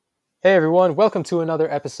Hey everyone, welcome to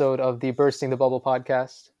another episode of the Bursting the Bubble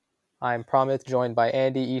podcast. I'm Pramit, joined by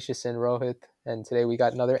Andy, Ishis, and Rohit, and today we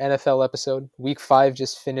got another NFL episode. Week 5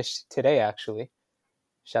 just finished today, actually.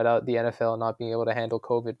 Shout out the NFL not being able to handle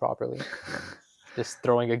COVID properly. Just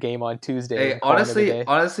throwing a game on Tuesday. Hey, and calling it a day.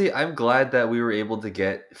 honestly, I'm glad that we were able to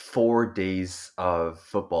get 4 days of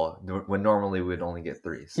football when normally we'd only get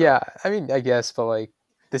 3. So. Yeah, I mean, I guess, but like,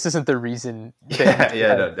 this isn't the reason. Yeah,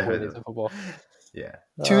 No, 4 definitely. days of football. Yeah.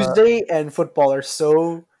 Tuesday and football are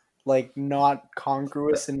so not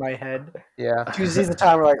congruous in my head. Yeah. Tuesday's the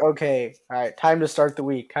time we're like, okay, all right, time to start the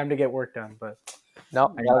week, time to get work done. But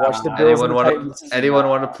No, I gotta watch the Bills. Anyone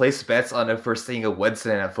want to place bets on if we're seeing a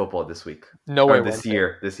Wednesday night football this week? no way. This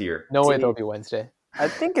year. No way they'll be Wednesday. I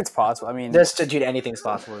think it's possible. I mean, dude, anything's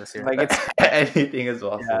possible this year. like it's anything is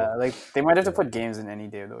possible. yeah, like they might have to put games in any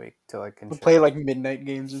day of the week to like We'll play like midnight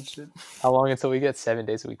games and shit. How long until we get 7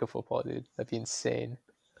 days a week of football, dude? That'd be insane.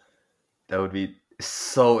 That would be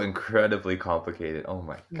so incredibly complicated. Oh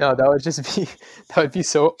my god. No, that would be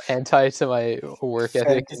so anti to my work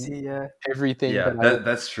ethic. Fantasy, yeah. Everything. Yeah, that I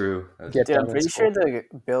that's true. get Dude, done I'm in pretty school. sure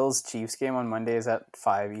the Bills Chiefs game on Monday is at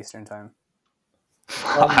 5 Eastern time.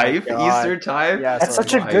 5 God. Eastern time? Yeah, That's so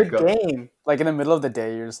such a my good God. game. like in the middle of the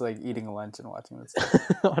day, you're just like eating lunch and watching this.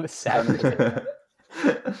 on a Saturday.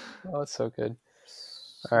 Oh, it's so good.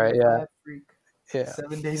 All right, yeah, yeah.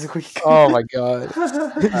 7 days a week. Oh my god,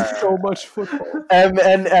 so much football.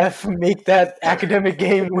 MNF, make that academic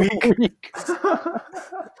game week.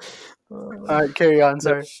 All right, carry on.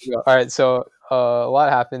 Sorry. All right, so a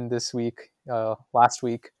lot happened this week. Last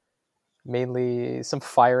week, mainly some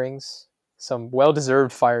firings, some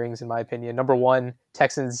well-deserved firings, in my opinion. Number one,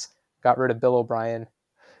 Texans got rid of Bill O'Brien.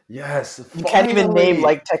 Yes. You can't even finally. name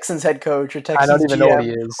like Texans head coach or I Texans don't even know what GM he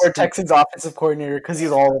is. or Texans offensive coordinator because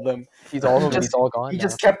he's all of them. He's all of them. just- He's all gone. He now.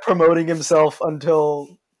 just kept promoting himself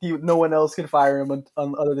until no one else could fire him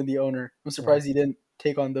other than the owner. I'm surprised he didn't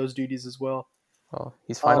take on those duties as well. Oh,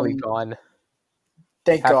 he's finally Um, gone.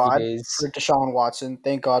 Thank Happy God days. for Deshaun Watson.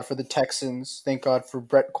 Thank God for the Texans. Thank God for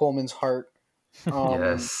Brett Coleman's heart.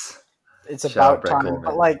 Yes. It's Shout out about Brett time. Coleman.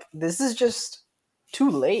 But like, this is just too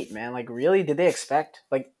late, man. Like, really, did they expect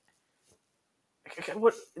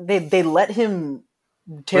what they let him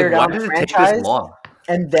tear Like, why down did the it take this franchise, long?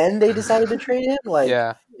 and then they decided to trade him? Like,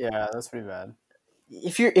 Yeah, Yeah, that's pretty bad.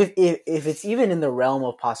 if it's even in the realm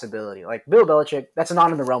of possibility, like Bill Belichick, that's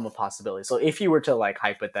not in the realm of possibility. So if you were to like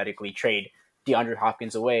hypothetically trade DeAndre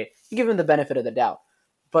Hopkins away, you give him the benefit of the doubt.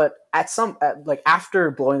 But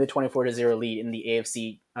after blowing the 24-0 lead in the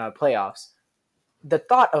AFC playoffs, the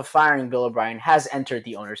thought of firing Bill O'Brien has entered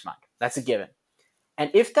the owner's mind. That's a given. And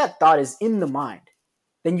if that thought is in the mind,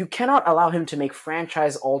 then you cannot allow him to make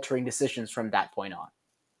franchise-altering decisions from that point on.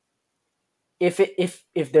 If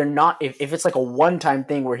it's like a one-time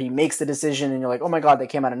thing where he makes the decision and you're like, oh my god, that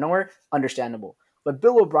came out of nowhere, understandable. But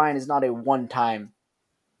Bill O'Brien is not a one-time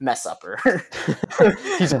mess-upper.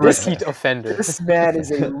 he's a repeat offender. This man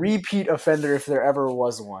is a repeat offender if there ever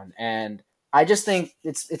was one. And I just think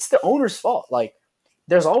it's the owner's fault. Like,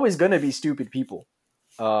 there's always going to be stupid people.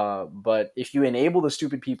 But if you enable the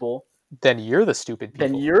stupid people, Then you're the stupid people.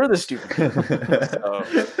 then you're the stupid people.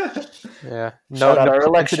 Yeah. Shout out No our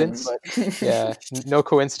election. coincidence. But Yeah. No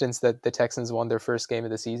coincidence that the Texans won their first game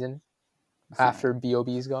of the season after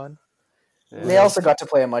BOB's gone. they also got to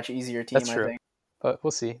play a much easier team, That's I true. think. But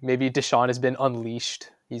we'll see. Maybe Deshaun has been unleashed.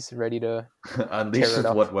 He's ready to. Unleashed Tear it with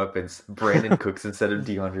up. what weapons? Brandon Cooks instead of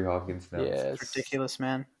DeAndre Hopkins now. Yes. Ridiculous,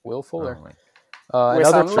 man. Will Oh Fuller. my- Wait, so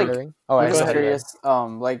Another I'm, like- firing. Oh, I'm I just go ahead. curious.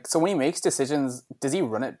 So when he makes decisions, does he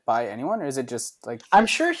run it by anyone, or is it just like I'm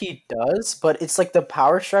sure he does, but it's like the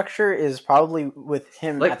power structure is probably with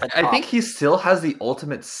him at the Like top. I think he still has the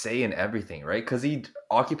ultimate say in everything, right? Because he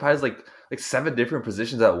occupies like 7 different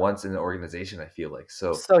positions at once in the organization. I feel like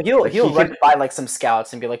so. So he'll Like, he run can- it by like some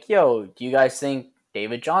scouts and be like, "Yo, do you guys think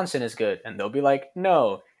David Johnson is good?" And they'll be like,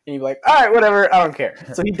 "No," and you'll be like, "All right, whatever, I don't care."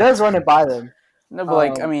 So he does run it by them. no? But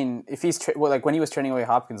like, Um, I mean, if he's like when he was training away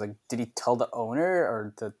Hopkins, like, did he tell the owner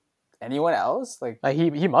or to anyone else? Like,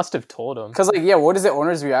 He must have told him. because like, yeah, what is the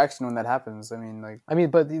owner's reaction when that happens? I mean, like, I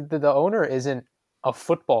mean, but the owner isn't a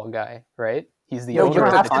football guy, right? He's the No, owner You don't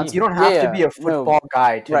of have the to. team. You don't have Yeah, to be a no. football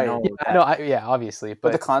guy to Right. know Yeah, that. no, yeah, obviously,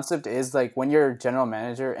 but the but concept is like when your general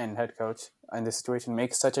manager and head coach in this situation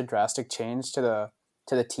makes such a drastic change to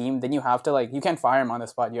the team, then you have to like you can't fire him on the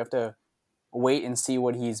spot. You have to wait and see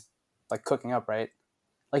what he's like cooking up, right?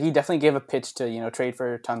 Like he definitely gave a pitch to trade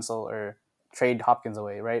for Tunsil or trade Hopkins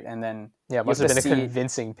away, right? And then yeah, it you must have have been to a see-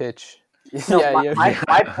 convincing pitch. No, yeah,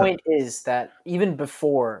 my point is that even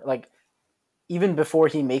before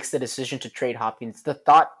he makes the decision to trade Hopkins, the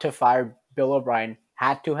thought to fire Bill O'Brien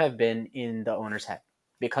had to have been in the owner's head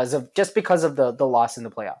because of the loss in the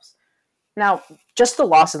playoffs. Now, just the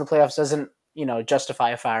loss in the playoffs doesn't, justify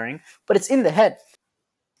a firing, but it's in the head.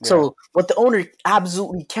 Yeah. So what the owner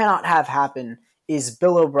absolutely cannot have happen is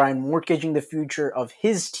Bill O'Brien mortgaging the future of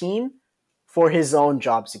his team for his own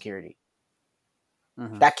job security.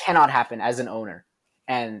 Mhm. That cannot happen as an owner.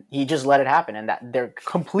 And he just let it happen, and that they're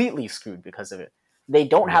completely screwed because of it. They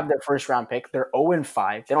don't have their first round pick. They're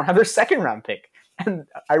 0-5. They don't have their second round pick. And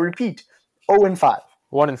I repeat, 0-5.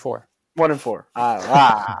 1-4. 1-4.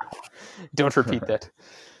 Don't repeat that.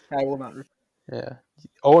 I will not repeat. Yeah.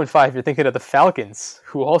 0-5. You're thinking of the Falcons,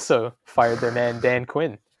 who also fired their man Dan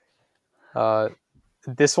Quinn.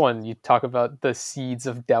 This one, you talk about the seeds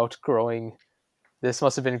of doubt growing. This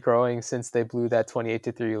must have been growing since they blew that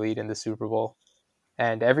 28-3 lead in the Super Bowl,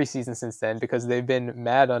 and every season since then, because they've been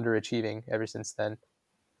mad underachieving ever since then.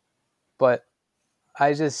 But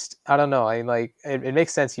I don't know. It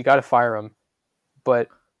makes sense. You got to fire him, but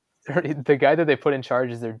the guy that they put in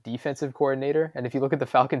charge is their defensive coordinator. And if you look at the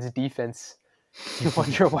Falcons' defense, you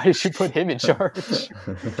wonder, why did you put him in charge?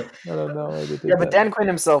 I don't know why they did But that. Dan Quinn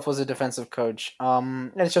himself was a defensive coach.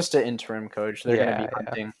 It's just an interim coach. They're going to be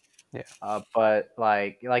hunting. Yeah. But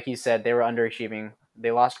like you said, they were underachieving.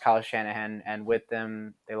 They lost Kyle Shanahan, and with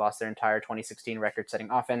them, they lost their entire 2016 record-setting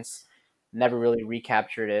offense. Never really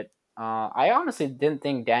recaptured it. I honestly didn't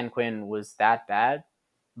think Dan Quinn was that bad,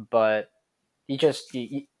 but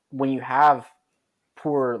when you have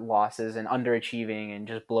poor losses and underachieving and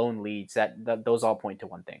just blown leads, that those all point to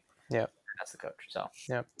one thing. Yeah. That's the coach. So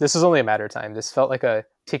yeah, this was only a matter of time. This felt like a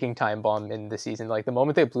ticking time bomb in the season. Like the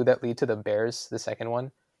moment they blew that lead to the Bears, the second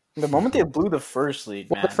one. The moment they blew the first lead,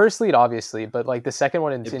 Well, the first lead, obviously, but like the second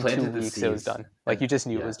one in 2 planted the weeks, it was seeds. done. Like you just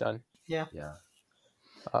knew Yeah. it was done. Yeah.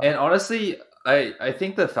 And honestly, I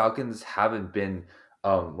think the Falcons haven't been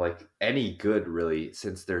like any good really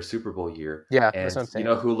since their Super Bowl year. Yeah, And that's what I'm saying.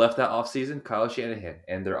 you know who left that offseason? Kyle Shanahan.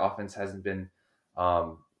 And their offense hasn't been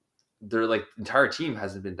their like entire team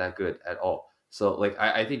hasn't been that good at all. So like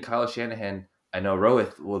I think Kyle Shanahan, I know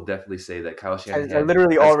Rohit will definitely say that Kyle Shanahan. I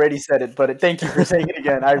literally already said it, but thank you for saying it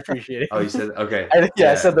again. I appreciate it. Oh, you said okay.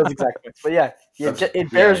 I said those exact points. But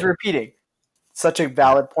it bears repeating. Such a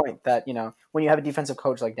valid point that, when you have a defensive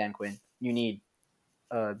coach like Dan Quinn, you need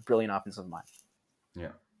a brilliant offensive mind.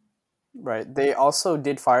 Yeah. Right. They also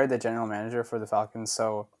did fire the general manager for the Falcons,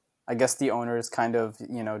 so I guess the owner is kind of,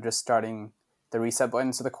 just starting the reset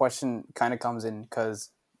button. So the question kind of comes in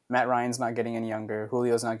because Matt Ryan's not getting any younger,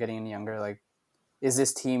 Julio's not getting any younger. Like, is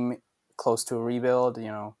this team close to a rebuild?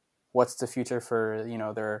 What's the future for,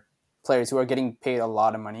 their players who are getting paid a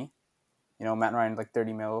lot of money? Matt Ryan, like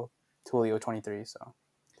 30 mil, Julio 23, so.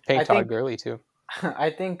 Paying I Todd think- Gurley, too. I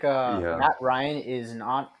think Matt Ryan is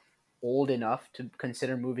not old enough to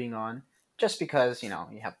consider moving on just because, you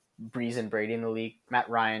have Breeze and Brady in the league. Matt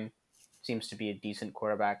Ryan seems to be a decent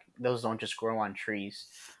quarterback. Those don't just grow on trees.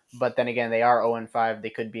 But then again, they are 0-5. They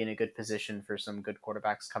could be in a good position for some good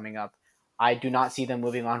quarterbacks coming up. I do not see them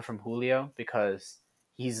moving on from Julio because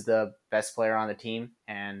he's the best player on the team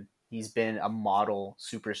and he's been a model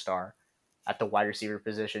superstar at the wide receiver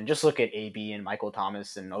position. Just look at AB and Michael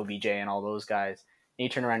Thomas and OBJ and all those guys. And you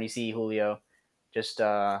turn around, you see Julio just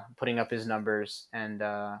putting up his numbers, and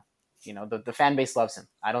the fan base loves him.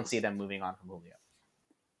 I don't see them moving on from Julio.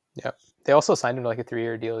 Yeah. They also signed him to like a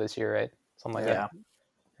 3-year deal this year, right? Something like that.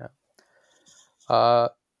 Yeah.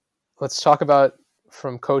 Let's talk about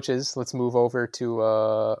from coaches. Let's move over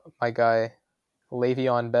to my guy,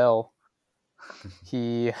 Le'Veon Bell.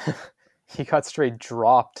 He got straight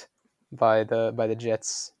dropped by the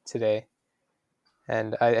Jets today,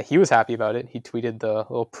 and he was happy about it. He tweeted the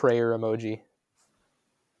little prayer emoji.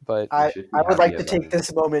 But I should be would happy like to about take it.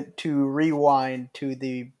 this moment to rewind to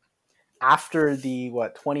after the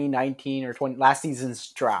 2019 or last season's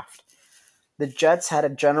draft. The Jets had a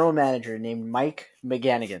general manager named Mike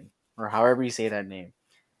McGannigan, or however you say that name.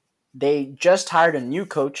 They just hired a new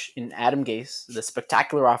coach in Adam Gase, the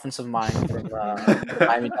spectacular offensive mind from the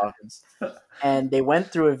Miami Dolphins. And they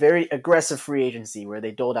went through a very aggressive free agency where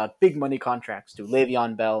they doled out big money contracts to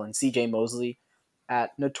Le'Veon Bell and CJ Mosley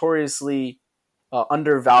at notoriously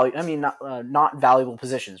undervalued, not valuable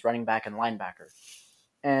positions, running back and linebacker.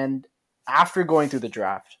 And after going through the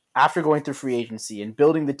draft, after going through free agency and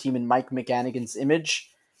building the team in Mike McGannigan's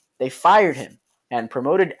image, they fired him and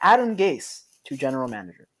promoted Adam Gase to general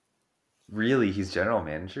manager. Really, he's general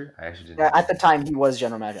manager? I actually didn't. Yeah, know at the that. time, he was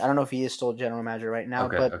general manager. I don't know if he is still general manager right now,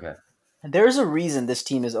 but Okay. there's a reason this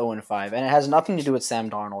team is 0-5, and it has nothing to do with Sam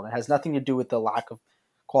Darnold. It has nothing to do with the lack of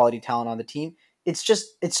quality talent on the team. It's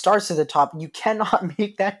just, it starts at the top. You cannot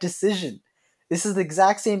make that decision. This is the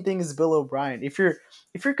exact same thing as Bill O'Brien. If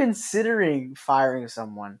you're considering firing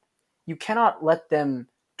someone, you cannot let them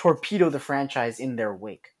torpedo the franchise in their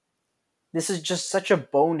wake. This is just such a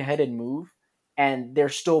boneheaded move, and they're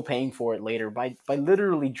still paying for it later by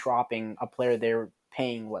literally dropping a player they're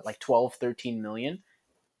paying what, like 12, 13 million.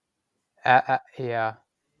 Yeah,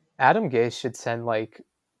 Adam Gase should send like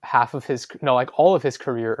all of his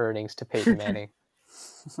career earnings to Peyton Manning.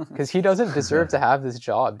 Because he doesn't deserve to have this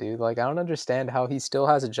job, dude. Like, I don't understand how he still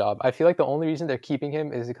has a job. I feel like the only reason they're keeping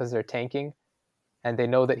him is because they're tanking, and they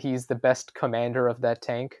know that he's the best commander of that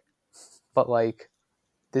tank. But, like,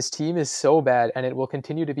 this team is so bad, and it will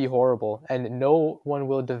continue to be horrible, and no one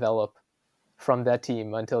will develop from that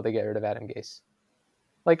team until they get rid of Adam Gase.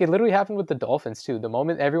 Like, it literally happened with the Dolphins, too. The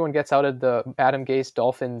moment everyone gets out of the Adam Gase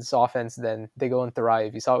Dolphins offense, then they go and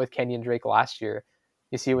thrive. You saw it with Kenyon Drake last year.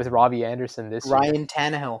 You see it with Robbie Anderson this year. Ryan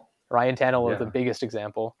Tannehill Was the biggest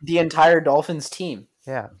example. The entire Dolphins team.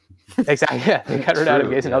 Yeah, exactly. Yeah, they got rid of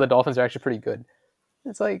Adam Gase, and now the Dolphins are actually pretty good.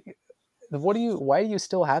 It's like, why do you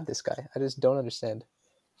still have this guy? I just don't understand.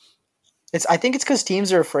 I think it's because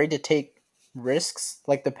teams are afraid to take risks.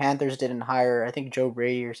 Like the Panthers didn't hire, I think, Joe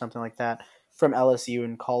Brady or something like that from LSU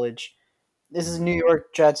in college. This is New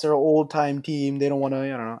York Jets. They're an old-time team. They don't want to, I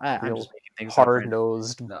don't know. I'm just making things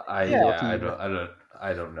hard-nosed. No, I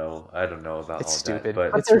don't know about it's all stupid.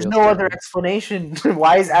 that. But there's no other explanation.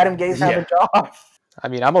 Why is Adam Gase have a job? I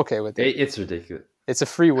mean, I'm okay with it. It's ridiculous. It's a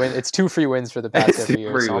free win. It's 2 free wins for the Pats every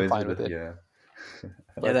year, so I'm fine with it. Yeah.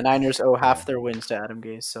 Yeah, the Niners owe half their wins to Adam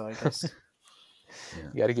Gase, so I guess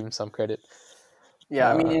you got to give him some credit.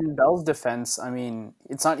 Yeah, I mean, in Bell's defense, I mean,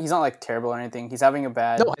 he's not like terrible or anything. He's having a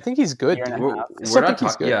bad. No, I think he's good. We're not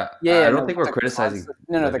talking. Yeah, I don't think we're criticizing.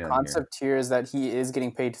 The concept here is that he is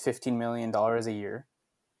getting paid $15 million a year.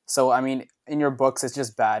 So I mean, in your books, it's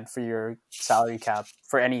just bad for your salary cap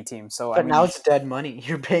for any team. So but now it's dead money.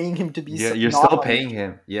 You're paying him to be. Yeah, you're still paying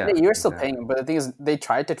him. Yeah, you're still paying him. But the thing is, they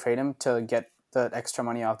tried to trade him to get the extra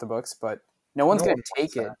money off the books, but no one's going to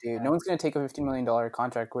take it, dude. Yeah. No one's going to take a $15 million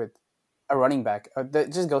contract with a running back.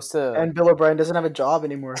 That just goes to. And Bill O'Brien doesn't have a job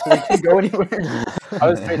anymore, so he can go anywhere. I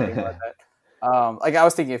was thinking about that. I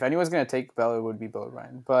was thinking if anyone's going to take Bell, it would be Bill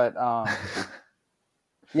O'Brien. But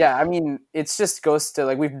yeah, I mean, it's just goes to,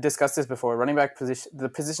 like, we've discussed this before. Running back position, the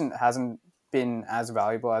position hasn't been as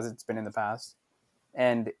valuable as it's been in the past,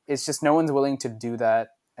 and it's just no one's willing to do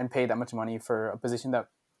that and pay that much money for a position that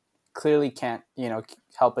clearly can't,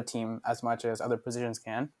 help a team as much as other positions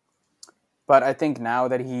can. But I think now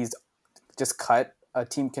that he's just cut, a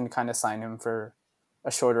team can kind of sign him for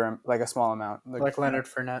a shorter, like a small amount. Like Leonard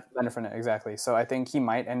Fournette. Leonard Fournette, exactly. So I think he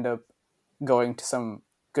might end up going to some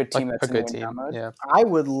good team that's a good team. Yeah. I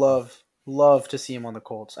would love to see him on the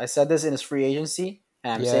Colts. I said this in his free agency,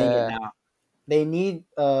 and I'm saying it now. They need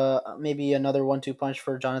maybe another 1-2 punch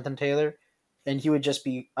for Jonathan Taylor, and he would just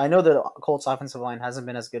be. I know the Colts offensive line hasn't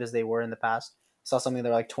been as good as they were in the past. I saw something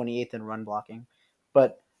they're like 28th in run blocking,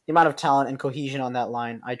 but the amount of talent and cohesion on that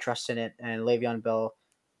line, I trust in it, and Le'Veon Bell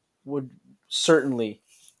would certainly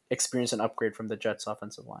experience an upgrade from the Jets'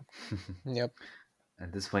 offensive line. Yep.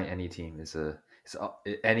 At this point, any team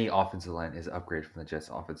any offensive line is an upgrade from the Jets'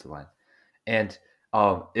 offensive line. And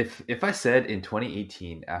if I said in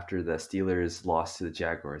 2018, after the Steelers lost to the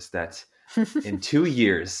Jaguars, that in 2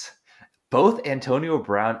 years, both Antonio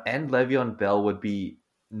Brown and Le'Veon Bell would be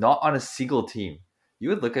not on a single team, you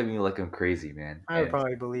would look at me like I'm crazy, man. I would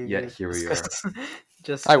probably believe you. Yeah, here we are.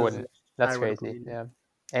 I wouldn't. That's crazy. Yeah.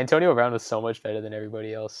 Antonio Brown was so much better than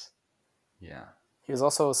everybody else. Yeah. He was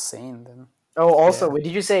also sane then. Oh, also, did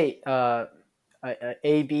you say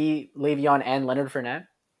AB, Le'Veon, and Leonard Fournette?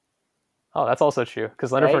 Oh, that's also true,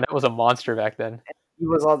 because Leonard Fournette was a monster back then. He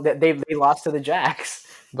was all they lost to the Jacks.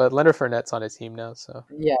 But Leonard Fournette's on his team now, so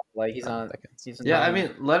yeah, like he's on. I mean,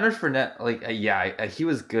 Leonard Fournette, like, he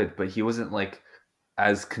was good, but he wasn't like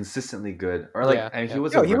as consistently good, or like, I mean, he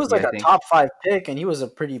was. He was like a top 5 pick, and he was a.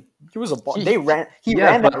 They ran. He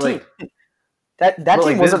ran that team. That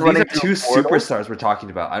team wasn't running. These are 2 superstars we're talking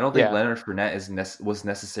about. I don't think Leonard Fournette was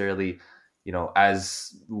necessarily,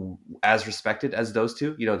 as respected as those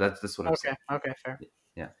two. That's what I'm saying. Okay, fair.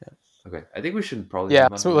 Yeah. Okay, I think we should probably.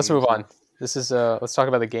 Let's move on. This is let's talk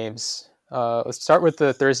about the games. Let's start with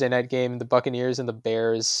the Thursday night game. The Buccaneers and the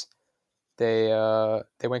Bears. They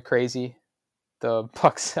went crazy. The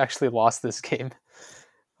Bucs actually lost this game.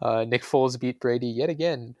 Nick Foles beat Brady yet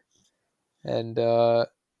again, and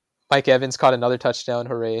Mike Evans caught another touchdown.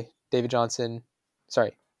 Hooray! David Montgomery.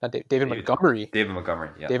 David Montgomery.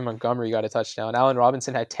 Yeah. David Montgomery got a touchdown. Allen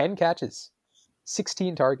Robinson had 10 catches,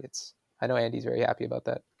 16 targets. I know Andy's very happy about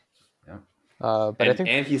that. Yeah. But I think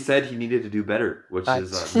and he said he needed to do better, which I-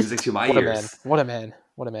 is music to my what a man, ears. what a man,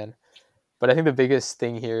 what a man. But I think the biggest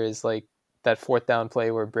thing here is like that fourth down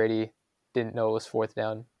play where Brady didn't know it was fourth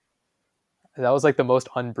down. That was like the most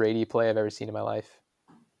un-Brady play I've ever seen in my life.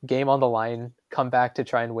 Game on the line, come back to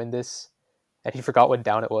try and win this, and he forgot what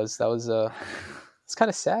down it was. That was it's kind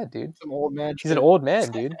of sad, dude. Some old man. He's an old man,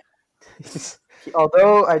 dude.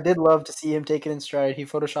 Although I did love to see him take it in stride, he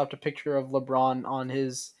photoshopped a picture of LeBron on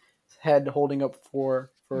his head holding up for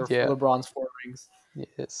Yeah. LeBron's 4 rings,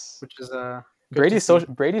 Yes. which is Brady's to see.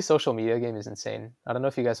 Brady's social media game is insane. I don't know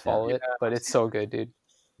if you guys follow it, but it's so good, dude.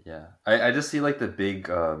 Yeah, I just see like the big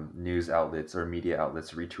news outlets or media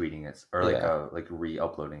outlets retweeting it or like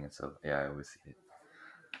re-uploading it. So yeah, I always see it.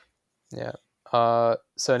 Yeah.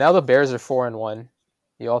 So now the Bears are 4-1.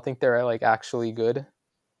 You all think they're like actually good?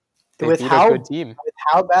 They With beat how- a good team. With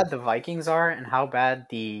how bad the Vikings are and how bad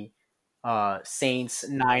the Saints,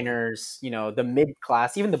 Niners, the mid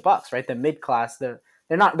class, even the Bucks, right? The mid class, they're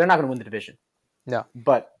not going to win the division. No.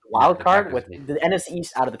 But wild the card Packers with maybe. the NFC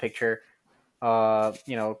East out of the picture,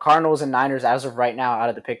 Cardinals and Niners as of right now out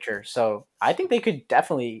of the picture. So I think they could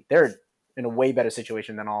definitely, they're in a way better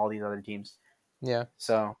situation than all these other teams. Yeah.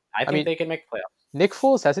 So I think mean- they can make the playoffs. Nick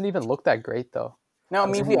Foles hasn't even looked that great though. No, I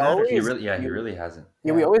mean, Doesn't we matter. always He really hasn't.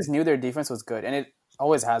 Yeah, we Yeah. always knew their defense was good, and it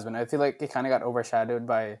always has been. I feel like it kind of got overshadowed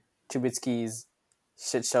by Trubisky's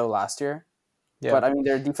shit show last year. Yeah. But I mean,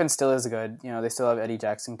 their defense still is good. They still have Eddie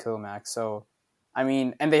Jackson, Khalil Mack. So, I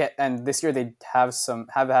mean, and this year they have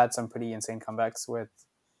had some pretty insane comebacks with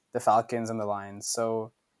the Falcons and the Lions.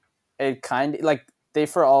 So, it kind of like they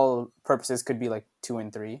for all purposes could be like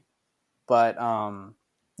 2-3, but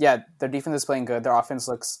yeah, their defense is playing good. Their offense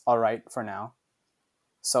looks all right for now.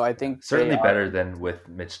 So I think Certainly they are- better than with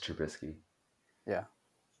Mitch Trubisky.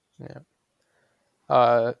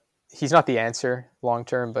 He's not the answer long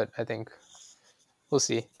term, but I think we'll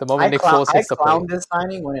see. The moment Nick Foles I hits the plate. clowned this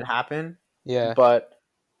signing when it happened. Yeah. But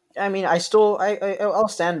I mean, I'll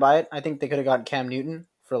stand by it. I think they could have gotten Cam Newton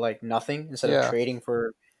for like nothing instead Yeah. of trading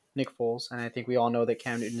for Nick Foles, and I think we all know that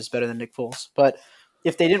Cam Newton is better than Nick Foles. But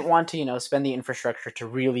if they didn't want to, spend the infrastructure to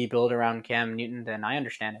really build around Cam Newton, then I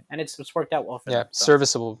understand it, and it's worked out well for Yeah. them. So.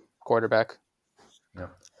 Serviceable quarterback.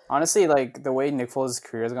 Honestly, like the way Nick Foles'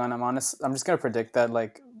 career has gone, I'm just gonna predict that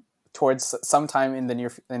like towards sometime in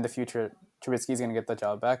the future, Trubisky's gonna get the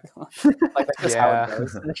job back. Like that's just Yeah. how it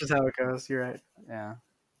goes. That's just how it goes. You're right. Yeah.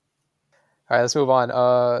 All right, let's move on.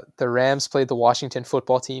 The Rams played the Washington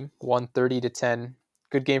football team, won 30-10.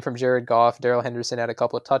 Good game from Jared Goff. Darrell Henderson had a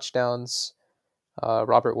couple of touchdowns.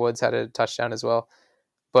 Robert Woods had a touchdown as well.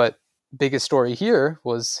 But biggest story here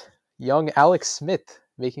was young Alex Smith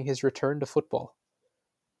making his return to football.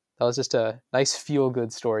 That was just a nice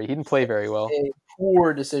feel-good story. He didn't play very well. A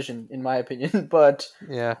poor decision, in my opinion, but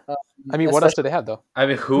Yeah. I mean, what else do they have, though? I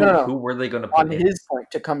mean, who No. who were they going to on put in? his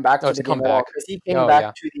point to come back Oh, to to the come game at all, back. because he came Oh, back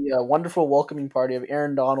yeah. to the wonderful welcoming party of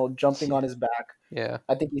Aaron Donald jumping on his back. Yeah.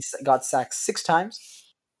 I think he got sacked 6 times.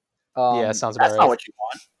 Yeah, sounds about That's right. not what you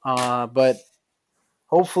want. But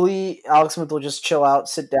hopefully Alex Smith will just chill out,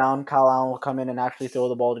 sit down. Kyle Allen will come in and actually throw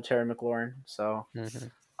the ball to Terry McLaurin. So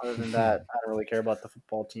Mhm. other than that, I don't really care about the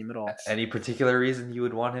football team at all. Any particular reason you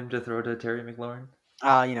would want him to throw to Terry McLaurin?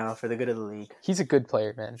 For the good of the league. He's a good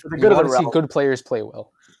player, man. For the You good of want the to see realm. good players play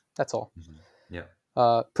well. That's all.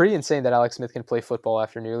 Yeah. Pretty insane that Alex Smith can play football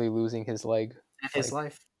after nearly losing his leg. His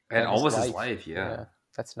life. And his almost his life. life, yeah.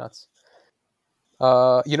 That's nuts.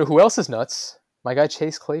 You know who else is nuts? My guy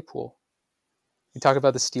Chase Claypool. We talk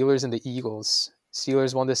about the Steelers and the Eagles.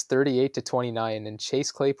 Steelers won this 38-29, and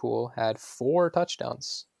Chase Claypool had 4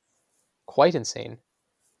 touchdowns. Quite insane.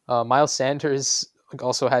 Miles Sanders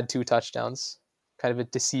also had 2 touchdowns. Kind of a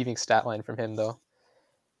deceiving stat line from him, though.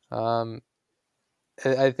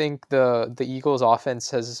 I think the Eagles'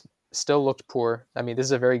 offense has still looked poor. I mean, this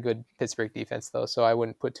is a very good Pittsburgh defense, though, so I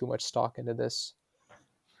wouldn't put too much stock into this.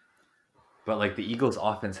 But like the Eagles'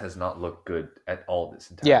 offense has not looked good at all this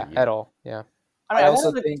entire Yeah, year. at all. Yeah. I mean, I I also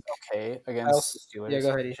also think- okay against also- the Steelers. Yeah, go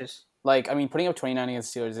ahead, Ishis. Like, I mean, putting up 29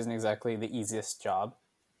 against Steelers isn't exactly the easiest job.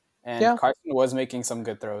 And Yeah. Carson was making some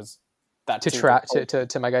good throws. That too.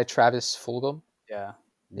 To my guy Travis Fulgham. Yeah.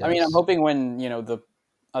 Yes. I mean, I'm hoping when, the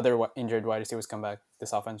other injured wide receivers come back,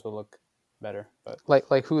 this offense will look better. But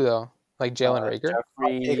Like who though? Like Jalen Rager?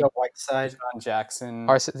 Jeffrey, Take up Whiteside. John Jackson.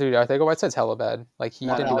 Dude, Arthego Whiteside's hella bad. Like he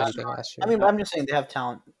No, didn't no, do that's anything last year. I mean, I'm just saying they have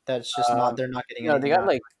talent. That's just not. They're not getting. No, they anything got out.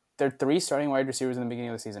 like their 3 starting wide receivers in the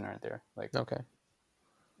beginning of the season aren't there. Like, Okay.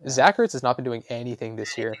 Yeah. Zach Ertz has not been doing anything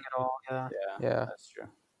this year. Anything at all. Yeah. Yeah. that's true.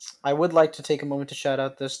 I would like to take a moment to shout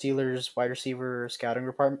out the Steelers wide receiver scouting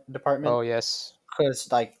department Oh yes.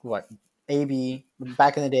 because, like, what AB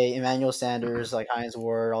back in the day, Emmanuel Sanders, like Hines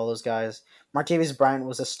Ward, all those guys. Martavis Bryant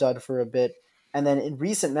was a stud for a bit, and then in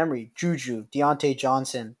recent memory, Juju, Deontay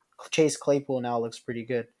Johnson, Chase Claypool now looks pretty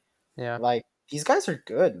good. Yeah, Like these guys are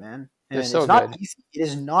good, man, they're and it's so not good. easy. It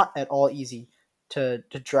is not at all easy to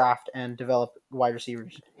draft and develop wide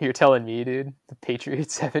receivers. You're telling me, dude, the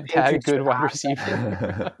Patriots haven't had a Patriots good wide have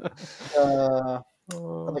receiver. Oh,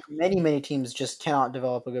 Like many teams just cannot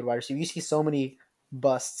develop a good wide receiver. You see so many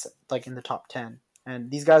busts like in the top 10,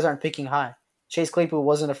 and these guys aren't picking high. Chase Claypool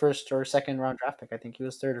wasn't a first or second round draft pick. I think he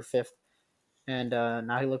was third or fifth, and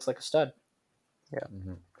now he looks like a stud.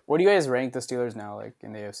 Mhm. Where do you guys rank the Steelers now, like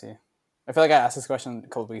in the AFC? I feel like I asked this question a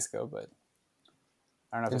couple weeks ago, but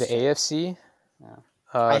I don't know. in If the it's AFC, Yeah.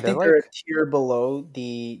 I they're think like they're a tier below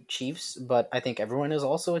the Chiefs, but I think everyone is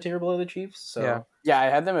also a tier below the Chiefs. So Yeah. Yeah, I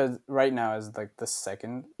had them as right now as like the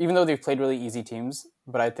second, even though they've played really easy teams.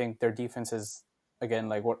 But I think their defense is again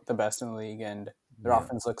like the best in the league, and their Yeah.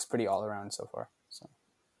 offense looks pretty all around so far. So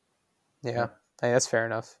yeah, Yeah. I think that's fair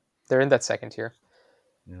enough. They're in that second tier.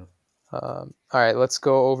 Yeah. All right, let's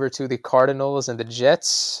go over to the Cardinals and the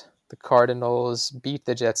Jets. The Cardinals beat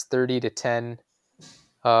the Jets 30-10.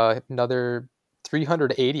 Another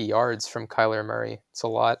 380 yards from Kyler Murray. It's a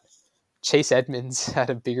lot. Chase Edmonds had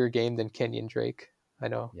a bigger game than Kenyon Drake. I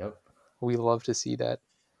know. Yep. We love to see that.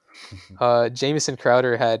 Jamison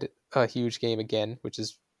Crowder had a huge game again, which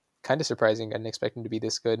is kind of surprising. I didn't expect him to be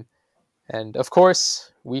this good. And of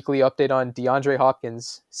course, weekly update on DeAndre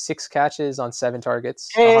Hopkins: 6 catches on 7 targets.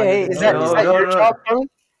 hey, is that, No, is that no, your no. job, Tony?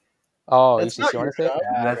 Oh, That's Ishis, not you want your to say it?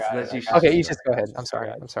 job. That's you. Okay, should Ishis, go ahead. I'm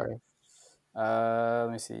sorry.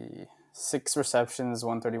 let me see. 6 receptions,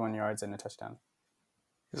 131 yards, and a touchdown.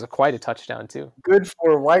 It was quite a touchdown too. Good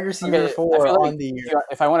for wide receiver Okay, I 4 feel like on the year.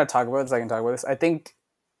 if I want to talk about this, I can talk about this. I think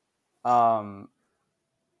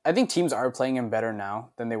teams are playing him better now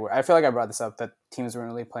than they were. I feel like I brought this up that teams weren't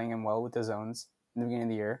really playing him well with the zones in the beginning of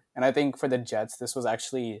the year, and I think for the Jets, this was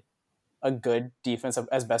actually a good defense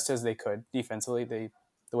as best as they could defensively.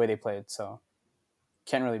 The way they played, so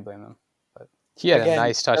can't really blame them. He had Again, a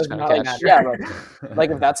nice does touchdown not catch. matter. Yeah, but like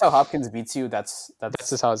if that's how Hopkins beats you, that's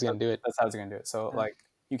just how he's gonna do it. That's how he's gonna do it. So like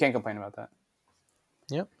you can't complain about that.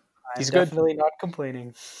 He's I'm good. definitely not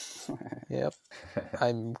complaining. Yep.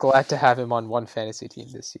 I'm glad to have him on one fantasy team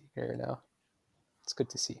this year now. It's good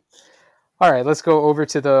to see. All right, let's go over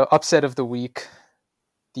to the upset of the week.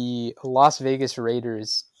 The Las Vegas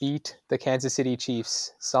Raiders beat the Kansas City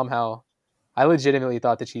Chiefs somehow. I legitimately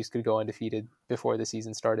thought the Chiefs could go undefeated before the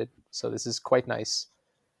season started, so this is quite nice.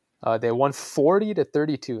 They won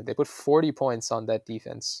 40-32. They put 40 points on that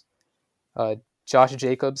defense. Josh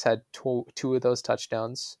Jacobs had two of those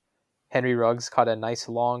touchdowns. Henry Ruggs caught a nice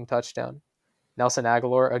long touchdown. Nelson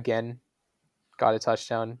Aguilar, again, got a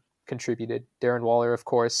touchdown, contributed. Darren Waller, of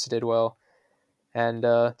course, did well. And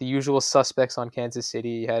the usual suspects on Kansas City.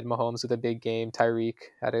 You had Mahomes with a big game. Tyreek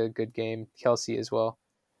had a good game. Kelsey as well.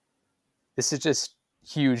 This is just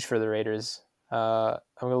huge for the Raiders. I'm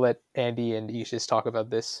going to let Andy and Ishis talk about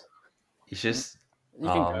this. It's just You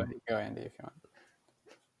can go Andy if you want.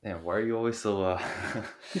 damn. Why are you always so?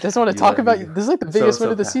 He doesn't want to You talk let about me- this is like the biggest so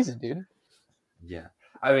win of the fast. season, dude. Yeah,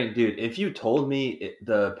 I mean, dude, if you told me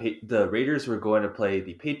the Raiders were going to play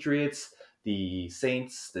the Patriots, the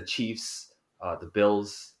Saints, the Chiefs, the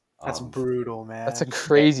Bills, That's brutal, man. That's a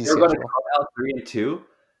crazy they're going to schedule. come out 3-2,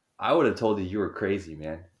 I would have told you were crazy,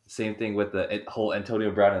 man. Same thing with the whole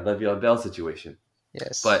Antonio Brown and Le'Veon Bell situation.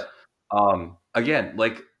 Yes. But again,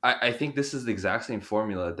 like I think this is the exact same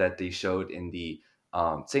formula that they showed in the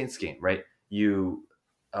Saints game, right? You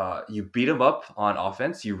beat them up on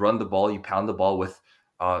offense, you run the ball, you pound the ball with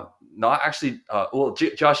not actually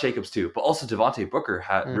Josh Jacobs too, but also Devontae Booker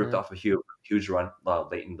had ripped off a huge run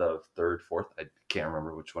late in the third, fourth. I can't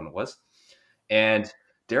remember which one it was. And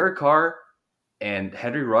Derek Carr and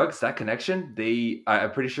Henry Ruggs, that connection,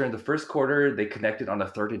 I'm pretty sure in the first quarter they connected on a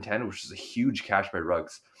 3rd and 10, which was a huge catch by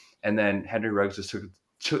Ruggs. And then Henry Ruggs just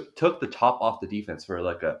took the top off the defense for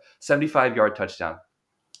like a 75-yard touchdown.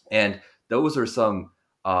 And those are some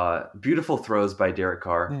beautiful throws by Derek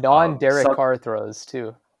Carr. Non-Derek Carr throws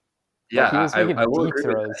too. Yeah, Like, he was making I will deep agree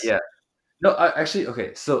with throws. that. Yeah. No, actually,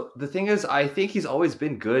 okay. So the thing is, I think he's always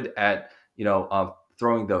been good at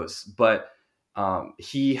throwing those, but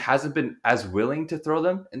he hasn't been as willing to throw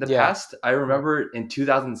them in the past. I remember in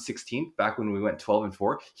 2016, back when we went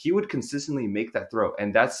 12-4, he would consistently make that throw,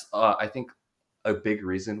 and that's I think a big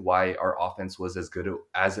reason why our offense was as good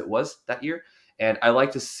as it was that year. And I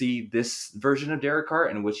like to see this version of Derek Carr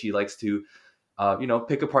in which he likes to,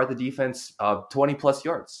 pick apart the defense 20 plus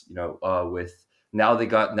yards. With now they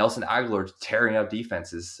got Nelson Aguilar tearing up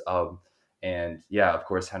defenses. and yeah, of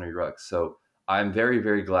course, Henry Ruggs. So I'm very,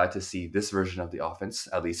 very glad to see this version of the offense,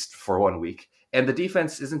 at least for 1 week. And the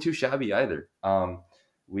defense isn't too shabby either.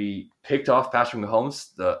 We picked off Patrick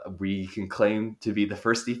Mahomes. We can claim to be the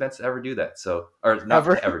first defense to ever do that. So, or not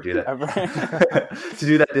Ever. to ever do that, Ever. to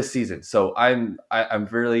do that this season. So I'm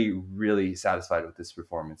really, really satisfied with this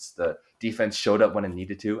performance. The defense showed up when it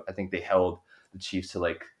needed to. I think they held the Chiefs to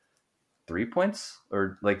like 3 points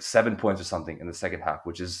or like 7 points or something in the second half,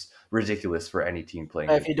 which is ridiculous for any team playing.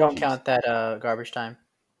 If you don't Chiefs. count that garbage time.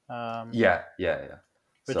 Yeah.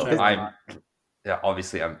 Which So is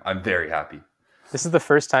obviously I'm very happy. This is the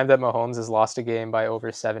first time that Mahomes has lost a game by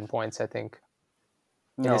over 7 points, I think,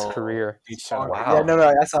 in his career. Wow. Yeah, no,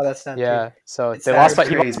 I saw that stat. Yeah, Too. so It's he lost by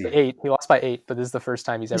crazy. 8. He lost by 8, but this is the first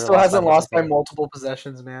time he's He ever still hasn't lost by more. multiple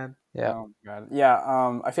possessions, man. Yeah. Oh, God.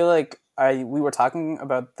 Yeah. I feel like we were talking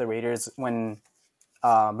about the Raiders when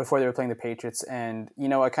before they were playing the Patriots, and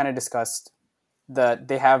I kind of discussed that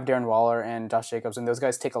they have Darren Waller and Josh Jacobs, and those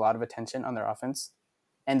guys take a lot of attention on their offense,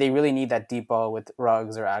 and they really need that deep ball with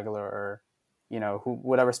Ruggs or Aguilar or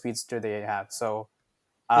whatever speedster they have. So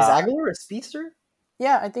Is Aguilar a speedster?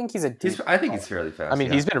 yeah, I think he's a deep. I think he's fairly fast. I mean,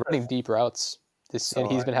 yeah. he's been running deep routes, and he's So,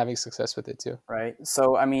 been having success with it too. right.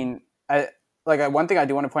 So I mean, one thing I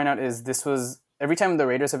do want to point out is this was every time the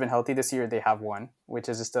Raiders have been healthy this year, they have won, which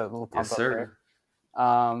is just a little pump Yes, up sir.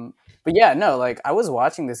 there. But yeah, no, like I was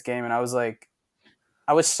watching this game and I was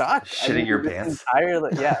shocked. Shitting your pants.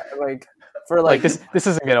 For Like this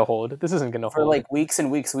isn't gonna hold. This isn't gonna for hold. like weeks and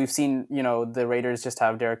weeks, we've seen the Raiders just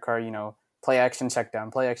have Derek Carr, play action check down,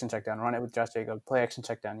 run it with Josh Jacobs, play action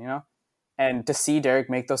check down, and to see Derek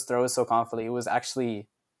make those throws so confidently, it was actually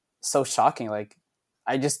so shocking. Like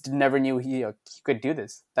I just never knew he could do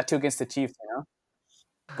this. That too against the Chiefs.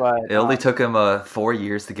 But It only took him 4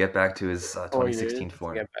 years to get back to his 2016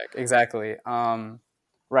 form. Get back. Exactly.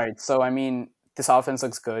 Right. So I mean, this offense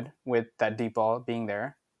looks good with that deep ball being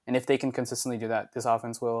there, and if they can consistently do that, this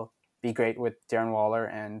offense will be great with Darren Waller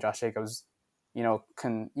and Josh Jacobs.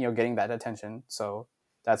 Getting that attention. So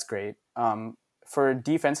that's great. For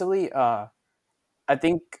defensively, I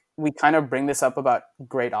think we kind of bring this up about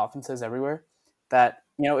great offenses everywhere. That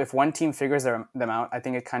if one team figures them out, I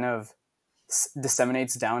think it kind of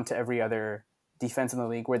disseminates down to every other defense in the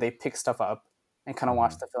league where they pick stuff up and kind of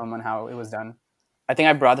watch the film on how it was done. I think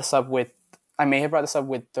I may have brought this up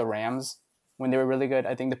with the Rams when they were really good.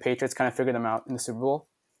 I think the Patriots kind of figured them out in the Super Bowl.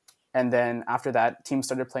 And then after that, teams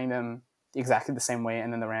started playing them exactly the same way.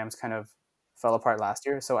 And then the Rams kind of fell apart last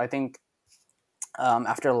year. So I think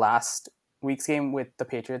after last week's game with the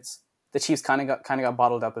Patriots, the Chiefs kind of got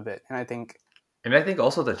bottled up a bit. And I think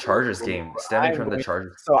also the Chargers game, stemming from the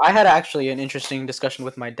Chargers. So I had actually an interesting discussion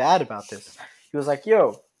with my dad about this. He was like,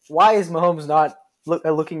 "Yo, why is Mahomes not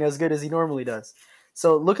looking as good as he normally does?"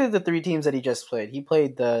 So look at the 3 teams that he just played. He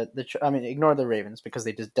played ignore the Ravens because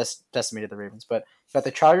they just decimated the Ravens. But you got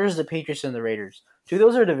the Chargers, the Patriots, and the Raiders. 2 of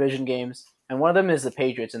those are division games, and one of them is the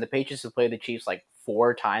Patriots. And the Patriots have played the Chiefs like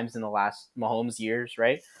 4 times in the last Mahomes years,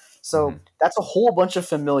 right? So that's a whole bunch of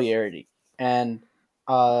familiarity, and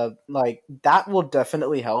that will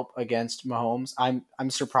definitely help against Mahomes. I'm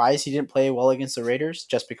surprised he didn't play well against the Raiders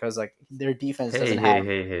just because like their defense doesn't have.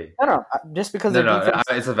 No, just because their defense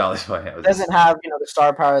it's a valid point. doesn't have the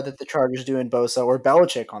star power that the Chargers do in Bosa or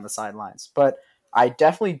Belichick on the sidelines. But I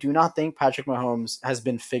definitely do not think Patrick Mahomes has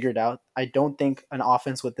been figured out. I don't think an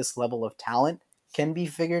offense with this level of talent can be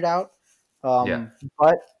figured out.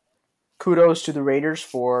 But kudos to the Raiders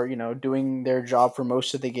for, doing their job for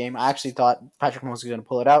most of the game. I actually thought Patrick Mahomes was going to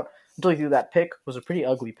pull it out until he threw that pick. It was a pretty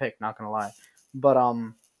ugly pick, not going to lie. But,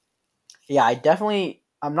 I'm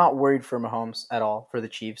not worried for Mahomes at all for the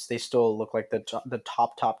Chiefs. They still look like the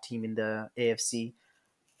top team in the AFC.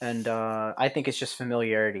 And I think it's just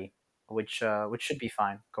familiarity, which should be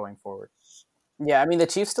fine going forward. Yeah, I mean, the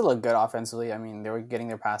Chiefs still look good offensively. I mean, they were getting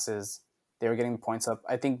their passes. They were getting points up.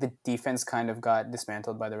 I think the defense kind of got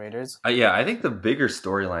dismantled by the Raiders. I think the bigger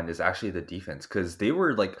storyline is actually the defense because they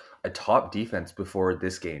were like a top defense before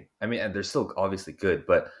this game. I mean, and they're still obviously good,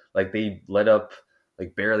 but like they let up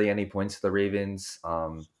like barely any points to the Ravens.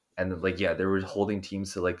 And they were holding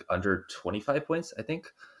teams to like under 25 points, I think.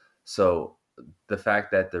 So the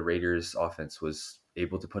fact that the Raiders offense was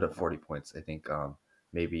able to put up 40 points, I think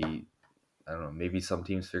maybe some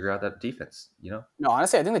teams figure out that defense, No,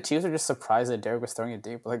 honestly, I think the Chiefs are just surprised that Derek was throwing it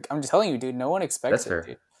deep. Like, I'm just telling you, dude, no one expects That's fair.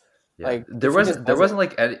 Dude. Yeah. Like, there wasn't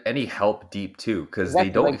like any help deep too because they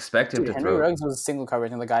don't expect him to Henry throw. Ruggs was single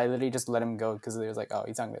coverage and the guy literally just let him go because they was like, oh,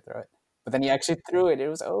 he's not going to throw it. But then he actually threw it. It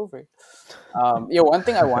was over. One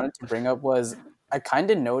thing I wanted to bring up was I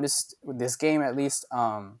kind of noticed with this game at least,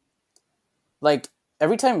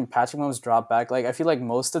 every time Patrick Mahomes dropped back, like I feel like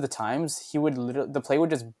most of the times the play would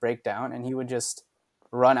just break down and he would just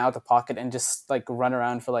run out the pocket and just like run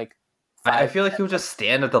around for like I 5. feel like he would just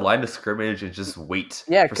stand at the line of scrimmage and just wait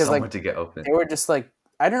Yeah, for 'cause, someone like, to get open. They were just like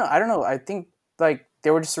I don't know. I think like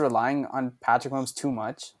they were just relying on Patrick Mahomes too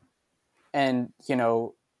much, and I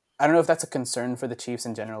don't know if that's a concern for the Chiefs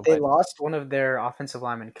in general. They But lost one of their offensive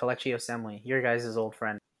linemen, Kelechi Osemele, your guys' old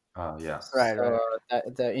friend. Oh yeah. Right. So,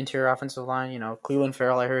 the interior offensive line, Cleveland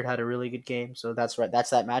Farrell, I heard, had a really good game. So that's right.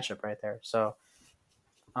 That's that matchup right there. So,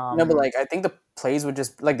 No, but like I think the plays would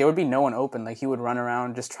just like there would be no one open. Like he would run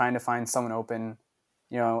around just trying to find someone open,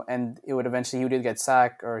 and it would eventually he would either get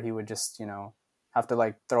sacked or he would just have to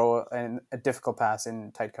like throw a difficult pass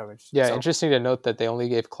in tight coverage. Yeah, So, interesting to note that they only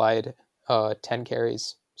gave Clyde 10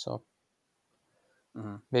 carries, so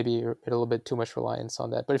maybe a little bit too much reliance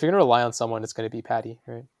on that. But if you're going to rely on someone, it's going to be Patty,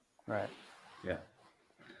 right? right. Yeah.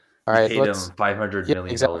 All right, paid him $500 million.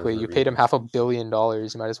 Exactly. You paid him $500 million.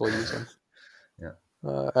 You might as well use him. Yeah.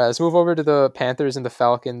 Let's move over to the Panthers and the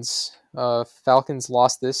Falcons. Falcons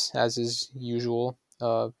lost this as is usual,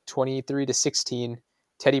 23-16.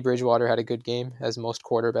 Teddy Bridgewater had a good game, as most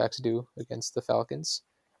quarterbacks do against the Falcons.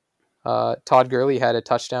 Todd Gurley had a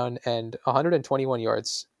touchdown and 121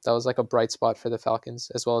 yards. That was like a bright spot for the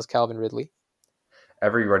Falcons, as well as Calvin Ridley.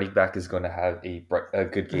 Every running back is going to have a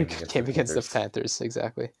good game against the Panthers.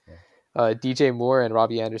 Exactly. Yeah. DJ Moore and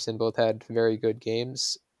Robbie Anderson both had very good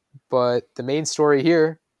games. But the main story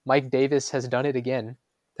here, Mike Davis has done it again.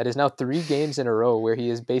 That is now 3 games in a row where he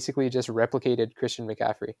has basically just replicated Christian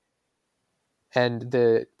McCaffrey. And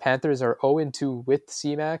the Panthers are 0-2 with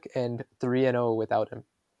C-Mac and 3-0 without him.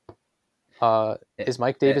 Is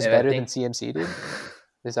Mike Davis better than CMC, dude?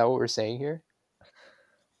 Is that what we're saying here?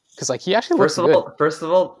 Because like he actually looks good. First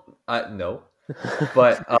of all, no.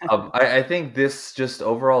 But I think this just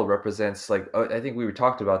overall represents, like, I think we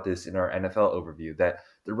talked about this in our NFL overview, that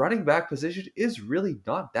the running back position is really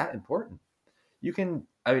not that important. You can,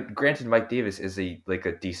 granted, Mike Davis is a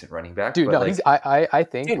decent running back. Dude, but no, like, he's, I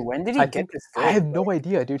think. Dude, when did he get this good? I have no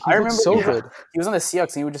idea, dude. He looks so good. He was on the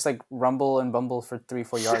Seahawks and he would just like rumble and bumble for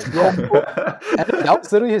 3-4 yards. And that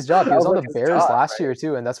was literally his job. He was on the Bears last year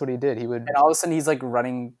too, and that's what he did. He would, and all of a sudden he's like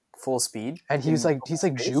running full speed, and he's like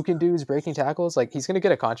juking dudes, breaking tackles. Like he's gonna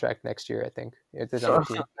get a contract next year, I think. It's going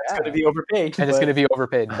to be overpaid, and it's gonna be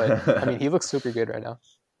overpaid. But I mean, he looks super good right now.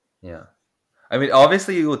 Yeah. I mean,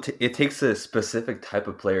 obviously, it takes a specific type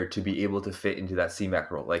of player to be able to fit into that C-Mac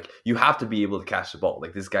role. Like, you have to be able to catch the ball.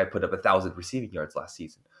 Like, this guy put up 1,000 receiving yards last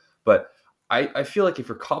season. But I feel like if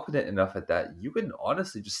you're competent enough at that, you can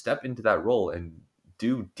honestly just step into that role and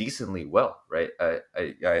do decently well, right?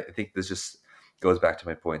 I think this just goes back to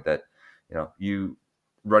my point that,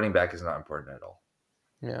 running back is not important at all.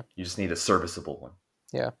 Yeah. You just need a serviceable one.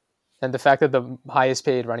 Yeah. And the fact that the highest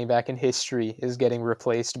paid running back in history is getting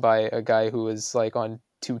replaced by a guy who was like on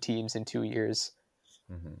 2 teams in 2 years.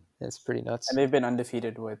 Mm-hmm. It's pretty nuts. And they've been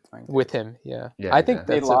undefeated with him. Yeah. Yeah, I think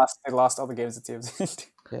they lost all the games at TMZ.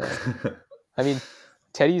 Yeah. I mean,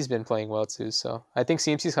 Teddy's been playing well too, so I think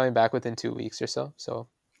CMC's coming back within 2 weeks or so. So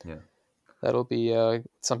yeah, that'll be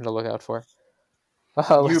something to look out for.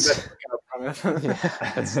 You better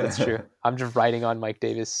yeah, that's true. I'm just riding on Mike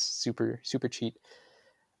Davis super cheat.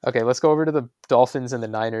 Okay, let's go over to the Dolphins and the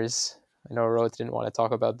Niners. I know Rohit didn't want to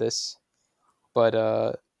talk about this, but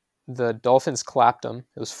the Dolphins clapped them.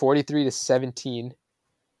 It was 43-17.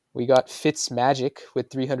 We got Fitzmagic with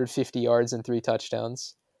 350 yards and 3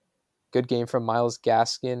 touchdowns. Good game from Myles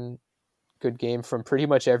Gaskin. Good game from pretty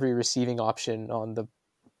much every receiving option on the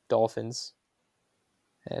Dolphins.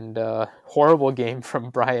 And horrible game from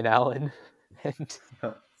Brian Allen. And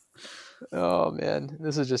oh man,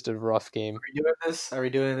 this is just a rough game. Are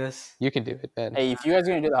we doing this? You can do it, man. Hey, if you guys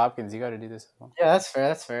are gonna do the Hopkins, you got to do this as well. Yeah,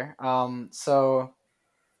 that's fair. So,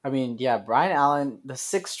 I mean, yeah, Brian Allen, the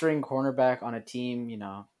 6th-string cornerback on a team,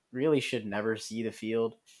 really should never see the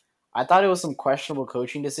field. I thought it was some questionable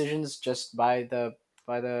coaching decisions just by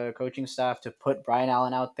the coaching staff to put Brian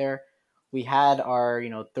Allen out there. We had our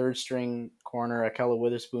 3rd-string corner, Akella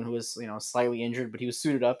Witherspoon, who was slightly injured, but he was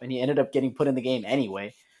suited up and he ended up getting put in the game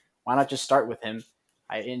anyway. Why not just start with him?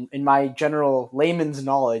 In my general layman's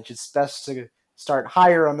knowledge, it's best to start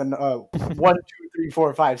higher on the 1, 2, 3,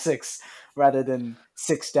 4, 5, 6 rather than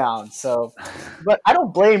 6 down. So, but I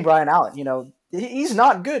don't blame Brian Allen. He's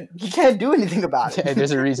not good. He can't do anything about it. Yeah,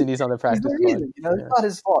 there's a reason he's on the practice squad. It's not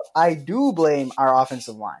his fault. I do blame our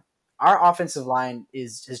offensive line. Our offensive line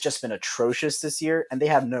has just been atrocious this year, and they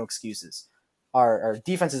have no excuses. Our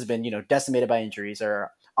defense has been decimated by injuries.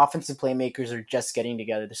 Our offensive playmakers are just getting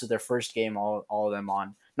together. This is their first game, all of them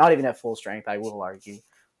on, not even at full strength, I will argue.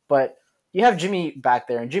 But you have Jimmy back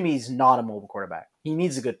there, and Jimmy's not a mobile quarterback. He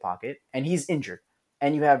needs a good pocket, and he's injured.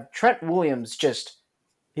 And you have Trent Williams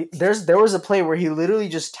there was a play where he literally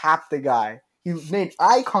just tapped the guy. He made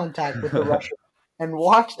eye contact with the rusher and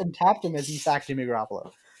watched and tapped him as he sacked Jimmy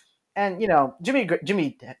Garoppolo. And,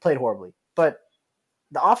 Jimmy played horribly. But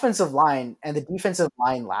the offensive line and the defensive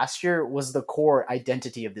line last year was the core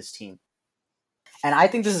identity of this team. And I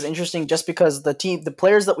think this is interesting just because the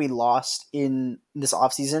players that we lost in this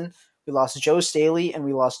offseason, we lost Joe Staley and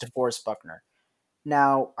we lost DeForest Buckner.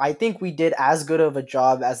 Now, I think we did as good of a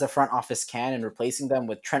job as the front office can in replacing them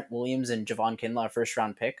with Trent Williams and Javon Kinlaw, a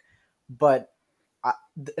first-round pick. But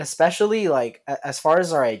especially, like, as far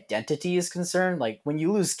as our identity is concerned, like, when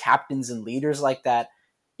you lose captains and leaders like that,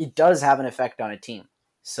 it does have an effect on a team.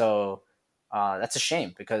 So that's a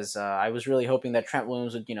shame because I was really hoping that Trent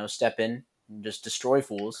Williams would, step in and just destroy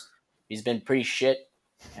fools. He's been pretty shit.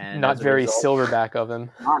 And not very silverback of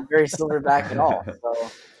him. Not very silverback at all.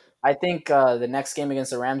 So I think the next game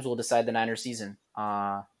against the Rams will decide the Niners season.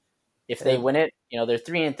 If they win it, they're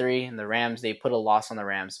 3-3, and the Rams, they put a loss on the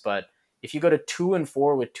Rams. But if you go to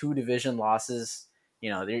 2-4 with 2 division losses,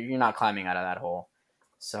 you're not climbing out of that hole.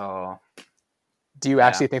 So, do you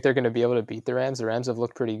actually think they're going to be able to beat the Rams? The Rams have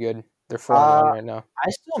looked pretty good. They're 4-1 right now.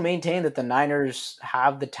 I still maintain that the Niners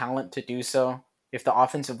have the talent to do so if the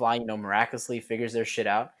offensive line, miraculously figures their shit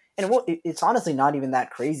out. And it's honestly not even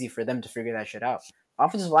that crazy for them to figure that shit out.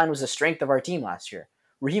 Offensive line was the strength of our team last year.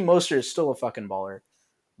 Raheem Mostert is still a fucking baller,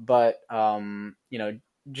 but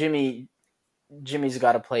Jimmy's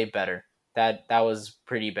got to play better. That was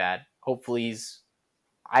pretty bad.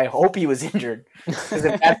 I hope he was injured because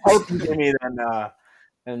if that's healthy Jimmy,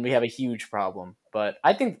 then we have a huge problem. But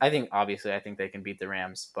I think obviously they can beat the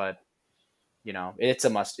Rams, but it's a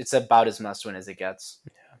must. It's about as must win as it gets.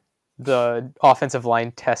 Yeah. The offensive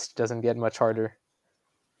line test doesn't get much harder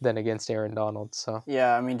than against Aaron Donald. So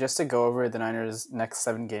yeah, I mean, just to go over the Niners' next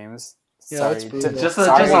 7 games. Yeah, sorry, just to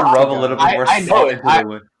rub a little bit more salt into the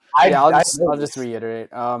wound. I'll just reiterate.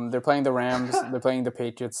 They're playing the Rams, they're playing the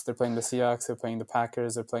Patriots, they're playing the Seahawks, they're playing the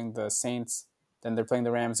Packers, they're playing the Saints, then they're playing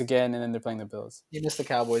the Rams again, and then they're playing the Bills. You missed the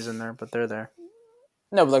Cowboys in there, but they're there.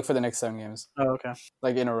 No, but for the next 7 games. Oh, okay.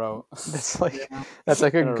 Like in a row. That's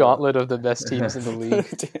like a gauntlet of the best teams in the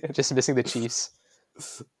league. Just missing the Chiefs.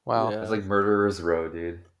 Wow. Yeah. It's like murderer's row,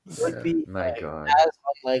 dude. My God. As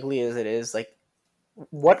unlikely as it is, like,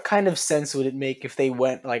 what kind of sense would it make if they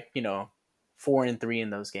went 4-3 in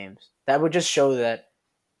those games? That would just show that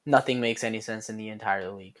nothing makes any sense in the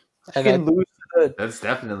entire league. That's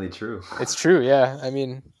definitely true. It's true, yeah. I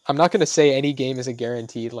mean, I'm not going to say any game is a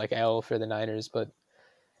guaranteed L for the Niners, but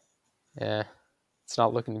yeah, it's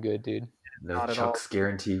not looking good, dude. No Chuck's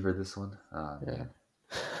guarantee for this one. Yeah.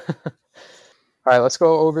 All right, let's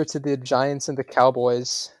go over to the Giants and the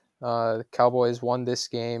Cowboys. The Cowboys won this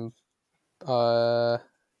game.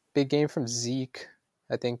 Big game from Zeke,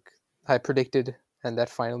 I think I predicted, and that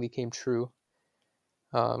finally came true.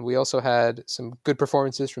 We also had some good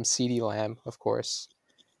performances from CeeDee Lamb, of course.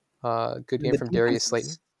 Good game from Darius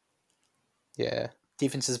Slayton. Yeah.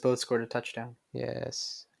 Defenses both scored a touchdown.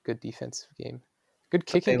 Yes. Good defensive game. Good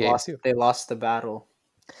kicking game, too. They lost the battle.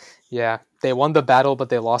 Yeah. They won the battle, but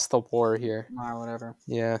they lost the war here. Whatever.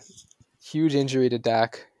 Yeah. Huge injury to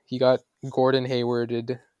Dak. He got Gordon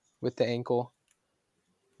Haywarded with the ankle.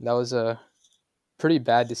 That was pretty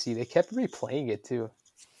bad to see. They kept replaying it, too.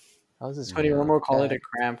 Tony Romo called it a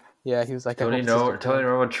cramp. Yeah, he was like, Tony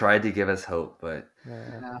Romo tried to give us hope, but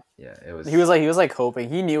it was. He was like hoping.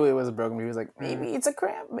 He knew it was broken. But he was like, maybe it's a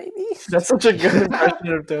cramp. Maybe. That's such a good impression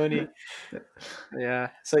of Tony. Yeah.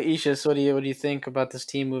 So Ishis, what do you think about this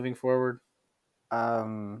team moving forward? I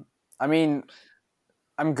mean,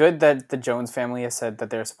 I'm good that the Jones family has said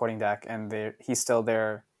that they're supporting Dak and he's still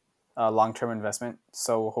their long-term investment.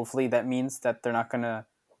 So hopefully that means that they're not gonna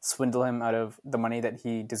swindle him out of the money that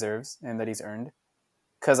he deserves and that he's earned.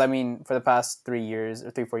 Because, I mean, for the past 4 years,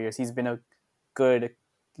 he's been a good,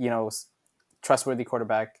 trustworthy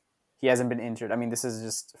quarterback. He hasn't been injured. I mean, this is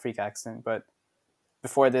just a freak accident. But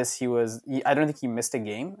before this, I don't think he missed a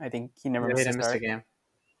game. I think he never missed a game.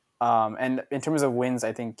 And in terms of wins,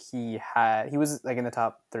 I think he was like in the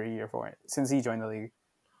top 3 or 4 since he joined the league.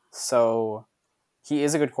 So he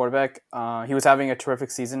is a good quarterback. He was having a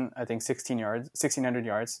terrific season. I think 1,600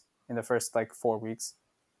 yards in the first 4 weeks.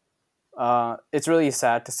 It's really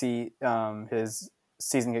sad to see his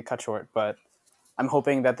season get cut short, but I'm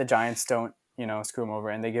hoping that the Giants don't, screw him over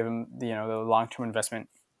and they give him the long-term investment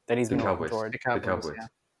that he's been working toward. The Cowboys. Yeah.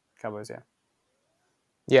 Cowboys, yeah.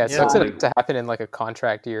 Yeah, it sucks to happen in a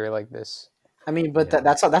contract year like this. I mean, but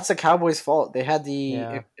that's the Cowboys' fault. They had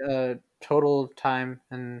the total time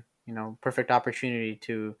and perfect opportunity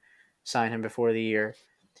to sign him before the year.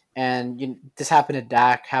 And this happened to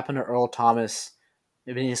Dak, happened to Earl Thomas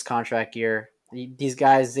in his contract year. These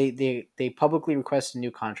guys, they publicly request a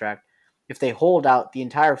new contract. If they hold out, the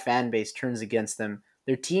entire fan base turns against them.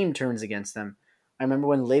 Their team turns against them. I remember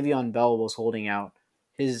when Le'Veon Bell was holding out,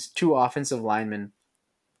 his two offensive linemen,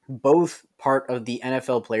 both part of the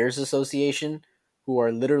NFL Players Association, who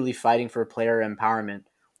are literally fighting for player empowerment,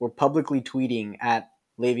 were publicly tweeting at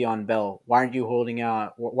Le'Veon Bell, "Why aren't you holding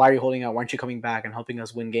out? Why are you holding out? Why aren't you coming back and helping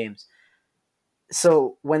us win games?"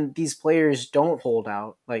 So when these players don't hold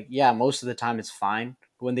out, like, yeah, most of the time it's fine.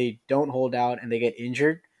 But when they don't hold out and they get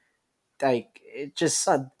injured, like, it just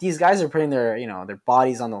these guys are putting their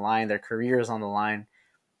bodies on the line, their careers on the line,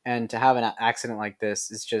 and to have an accident like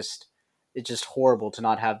this is just it's just horrible to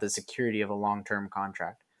not have the security of a long term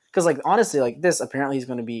contract. Because, like, honestly, like this, apparently he's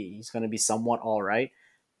gonna be somewhat all right,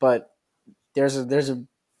 but there's a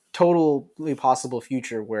totally possible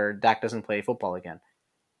future where Dak doesn't play football again,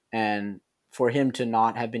 and for him to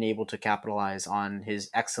not have been able to capitalize on his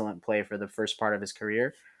excellent play for the first part of his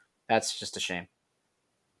career, that's just a shame.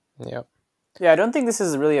 Yep. Yeah, I don't think this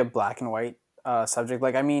is really a black and white subject.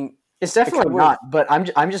 Like, I mean, It's definitely not, but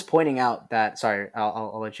I'm just pointing out that. Sorry,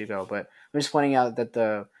 I'll let you go, but I'm just pointing out that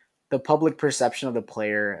the public perception of the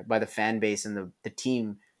player by the fan base and the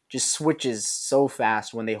team just switches so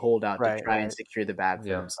fast when they hold out to try and secure the bag for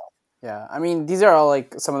themselves. Yeah, I mean, these are all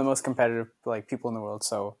like some of the most competitive like people in the world.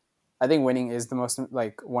 So I think winning is the most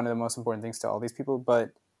like one of the most important things to all these people. But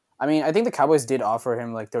I mean, I think the Cowboys did offer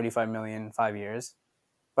him like $35 million 5 years.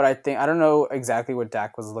 But I don't know exactly what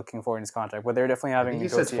Dak was looking for in his contract, but they're definitely having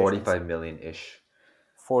negotiations. He said 45 million ish.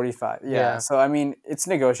 45, yeah. So I mean, it's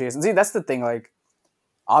negotiations. See, that's the thing. Like,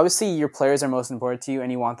 obviously, your players are most important to you,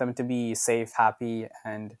 and you want them to be safe, happy,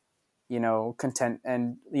 and content,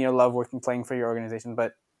 and love playing for your organization.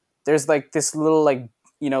 But there's like this little like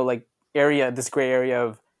area, this gray area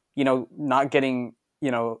of not getting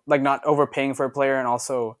like not overpaying for a player, and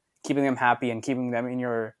also keeping them happy and keeping them in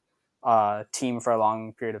your team for a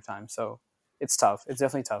long period of time. So it's tough. It's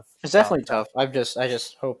definitely tough. It's definitely tough. I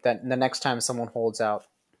just hope that the next time someone holds out,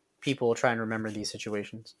 people will try and remember these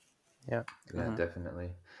situations. Yeah, definitely.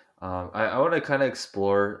 I want to kind of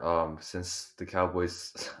explore since the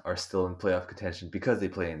Cowboys are still in playoff contention because they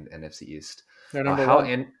play in NFC East. They're number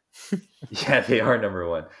one. Yeah, they are number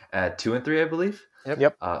one at 2-3, I believe.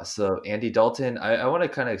 Yep. So Andy Dalton, I want to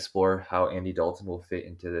kind of explore how Andy Dalton will fit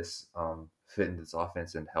into this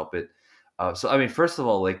offense and help it. So I mean, first of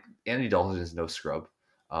all, like, Andy Dalton is no scrub.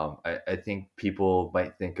 I think people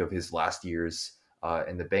might think of his last years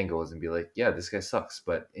in the Bengals and be like, yeah, this guy sucks,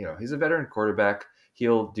 but he's a veteran quarterback.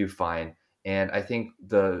 He'll do fine. And I think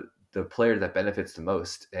the player that benefits the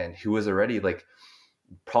most, and who was already like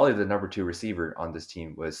probably the number 2 receiver on this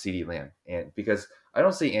team, was CeeDee Lamb. And because I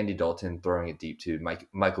don't see Andy Dalton throwing it deep to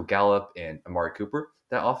Michael Gallup and Amari Cooper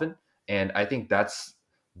that often. And I think that's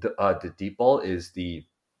the deep ball is the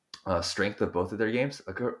strength of both of their games.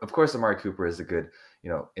 Of course, Amari Cooper is a good,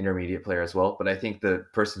 intermediate player as well. But I think the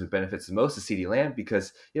person who benefits the most is CeeDee Lamb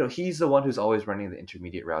because, he's the one who's always running the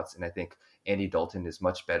intermediate routes. And I think Andy Dalton is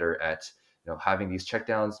much better at, having these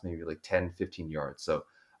checkdowns, maybe like 10, 15 yards. So,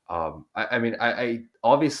 I mean, I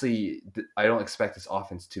obviously I don't expect this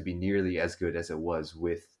offense to be nearly as good as it was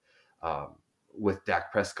with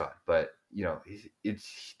Dak Prescott, but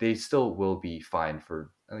they still will be fine for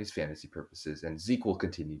at least fantasy purposes, and Zeke will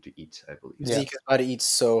continue to eat, I believe. Yeah. Zeke is about to eat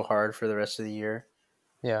so hard for the rest of the year.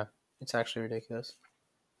 Yeah, it's actually ridiculous.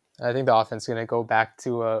 I think the offense is going to go back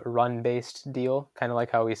to a run-based deal, kind of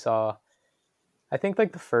like how we saw. I think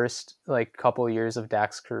like the first like couple years of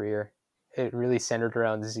Dak's career, it really centered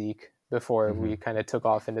around Zeke before we kind of took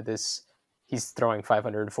off into this. He's throwing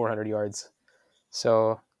 500, 400 yards.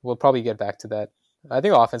 So we'll probably get back to that. I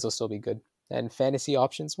think offense will still be good, and fantasy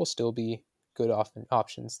options will still be good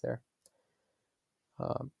options there.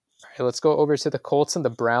 All right, let's go over to the Colts and the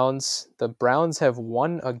Browns. The Browns have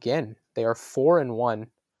won again. They are 4-1.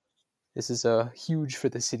 This is huge for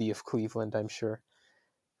the city of Cleveland, I'm sure.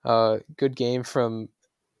 Good game from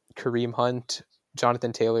Kareem Hunt.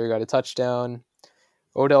 Jonathan Taylor got a touchdown.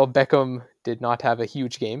 Odell Beckham did not have a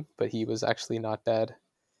huge game, but he was actually not bad.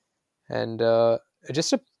 And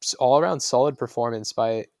just an all-around solid performance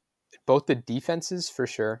by both the defenses for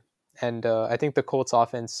sure. And I think the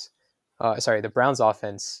the Browns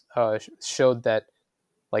offense showed that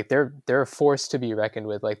like they're a force to be reckoned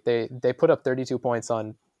with. Like they put up 32 points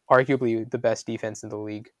on arguably the best defense in the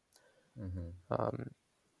league. I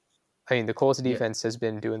mean, the Colts defense has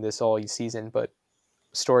been doing this all season, but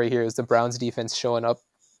story here is the Browns defense showing up.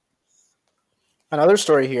 Another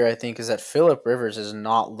story here, I think, is that Phillip Rivers has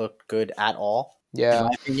not looked good at all, in Yeah. my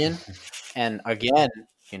opinion. And again,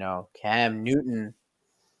 Cam Newton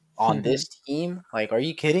on this team, like, are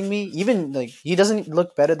you kidding me? Even like he doesn't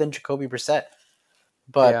look better than Jacoby Brissett.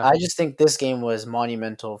 But Yeah. I just think this game was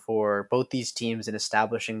monumental for both these teams in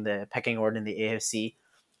establishing the pecking order in the AFC.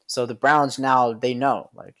 So the Browns now they know,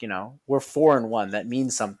 we're 4-1. That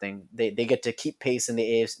means something. They get to keep pace in the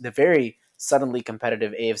AFC, the very suddenly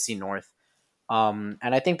competitive AFC North. And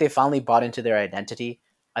I think they finally bought into their identity.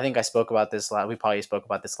 I think I spoke about this. We probably spoke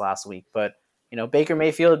about this last week, but Baker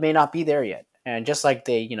Mayfield may not be there yet. And just like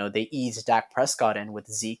they eased Dak Prescott in with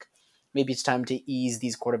Zeke, maybe it's time to ease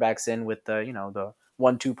these quarterbacks in with the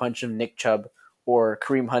 1-2 punch of Nick Chubb or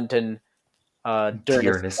Kareem Hunt and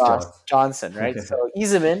Dearness Johnson, right? So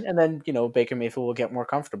ease him in, and then Baker Mayfield will get more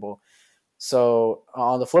comfortable. So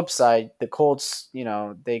on the flip side, the Colts,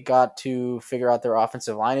 they got to figure out their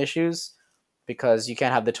offensive line issues because you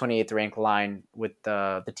can't have the 28th ranked line with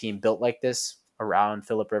the team built like this around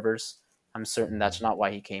Phillip Rivers. I'm certain that's not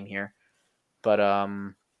why he came here. But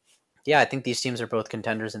yeah, I think these teams are both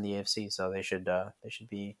contenders in the AFC, so they should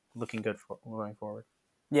be looking good for going forward.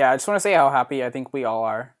 Yeah, I just want to say how happy I think we all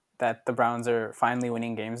are that the Browns are finally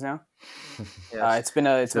winning games now. It's been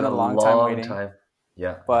a long time waiting.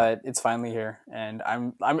 Yeah, but it's finally here, and I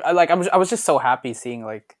was just so happy seeing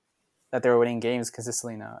like that they were winning games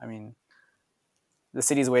consistently now. I mean, the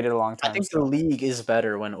city's waited a long time. I think the league is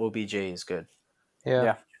better when OBJ is good.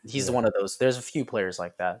 Yeah. He's one of those. There's a few players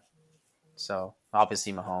like that. So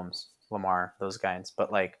obviously Mahomes, Lamar, those guys,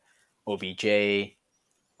 but like OBJ,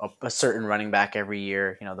 a certain running back every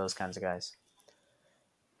year, those kinds of guys.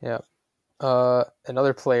 Yeah.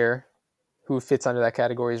 Another player who fits under that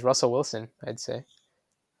category is Russell Wilson, I'd say.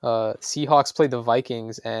 Seahawks played the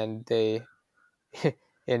Vikings, and they,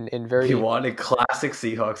 in very... He won in classic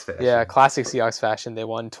Seahawks fashion. Yeah, classic Seahawks fashion. They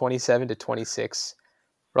won 27-26.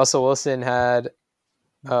 Russell Wilson had...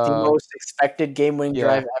 the most expected game-winning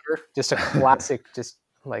drive ever. Just a classic,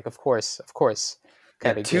 of course.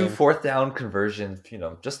 Kind of 2 fourth down conversions,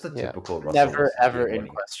 just the typical Russell Never, Wilson ever in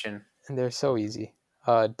question. And they're so easy.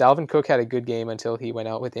 Dalvin Cook had a good game until he went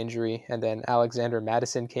out with injury, and then Alexander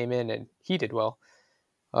Mattison came in, and he did well.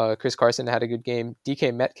 Chris Carson had a good game.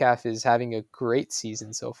 DK Metcalf is having a great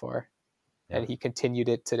season so far, and he continued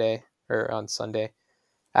it today, or on Sunday.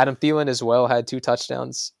 Adam Thielen as well had 2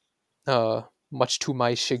 touchdowns, much to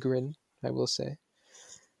my chagrin, I will say.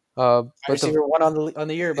 But receiver 1 on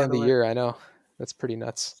the year, by the way. Year, I know. That's pretty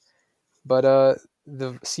nuts. But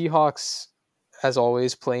the Seahawks, as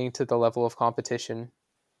always, playing to the level of competition,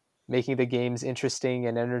 making the games interesting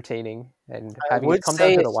and entertaining, and having it come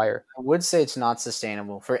down to the wire. I would say it's not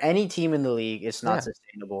sustainable. For any team in the league, it's not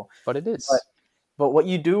sustainable. But it is. But what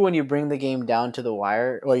you do when you bring the game down to the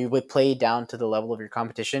wire, or you would play down to the level of your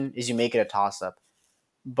competition, is you make it a toss-up.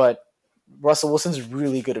 But Russell Wilson's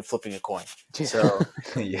really good at flipping a coin. So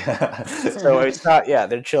yeah. So it's not. Yeah,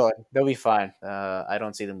 they're chilling. They'll be fine. I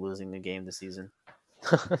don't see them losing the game this season.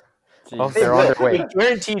 They're on their way. They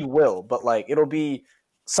guaranteed will, but it'll be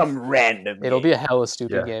some random. It'll be a hella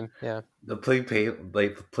stupid game. Yeah. They'll play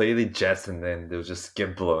the Jets, and then they'll just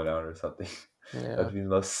get blown out or something. Yeah. That'd be the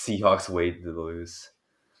most Seahawks way to lose.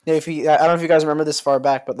 Yeah, I don't know if you guys remember this far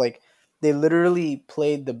back, but they literally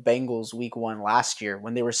played the Bengals week 1 last year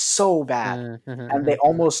when they were so bad, and they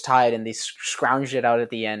almost tied, and they scrounged it out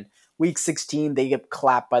at the end. Week 16, they get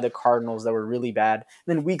clapped by the Cardinals that were really bad.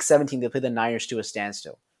 And then week 17, they play the Niners to a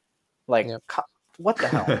standstill. What the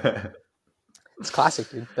hell? It's classic,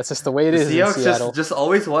 dude. That's just the way it is. The Seahawks just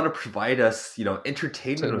always want to provide us,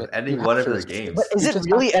 entertainment with any one of their games. But is it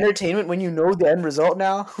really entertainment when you know the end result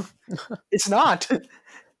now? It's not.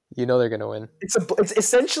 You know they're gonna win. It's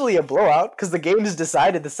essentially a blowout because the game is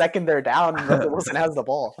decided the second they're down and Russell Wilson has the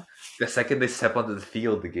ball. The second they step onto the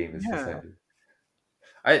field, the game is decided.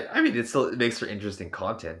 I mean, it makes for interesting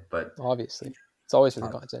content, but obviously it's always for the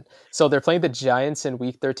content. So they're playing the Giants in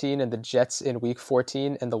week 13 and the Jets in week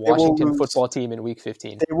 14 and the Washington football team in week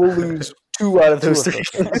 15. They will lose 2 out of those 3.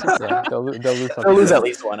 Yeah, they'll lose at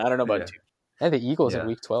least 1. I don't know about 2. And the Eagles in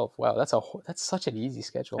week 12. Wow, that's such an easy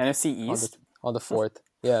schedule. NFC East on the 4th.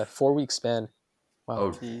 Yeah, 4-week span.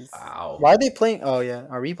 Wow. Wow. Why are they playing? Oh yeah,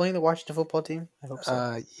 are we playing the Washington football team? I hope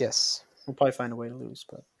so. Yes. We'll probably find a way to lose,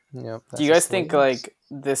 but yeah. Do you guys think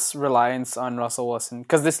this reliance on Russell Wilson?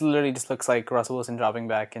 Because this literally just looks like Russell Wilson dropping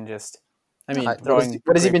back and just. I mean, throwing.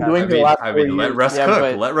 What has he been doing for the last 4 years? Let Russ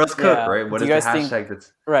cook. Let Russ cook. Right? What is the hashtag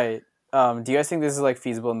that's right? Do you guys think this is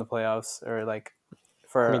feasible in the playoffs or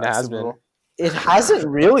for? It has been. It hasn't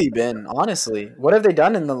really been, honestly. What have they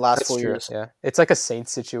done in the last 4 years? Yeah, it's like a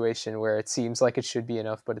Saints situation where it seems like it should be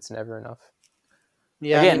enough, but it's never enough.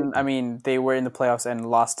 Yeah, Again, I mean, they were in the playoffs and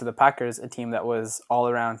lost to the Packers, a team that was all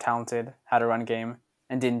around talented, had a run game,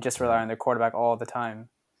 and didn't just rely on their quarterback all the time.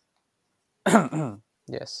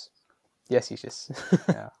 Yes. Yes, you just.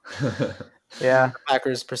 Yeah. Yeah. the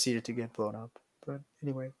Packers proceeded to get blown up. But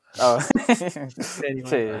anyway, Oh.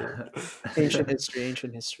 Anyway. ancient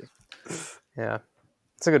history. Yeah.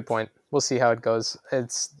 It's a good point. We'll see how it goes.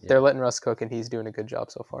 They're letting Russ cook, and he's doing a good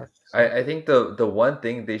job so far. I think the one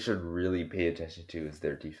thing they should really pay attention to is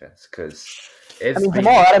their defense, because it's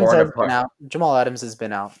Jamal Adams has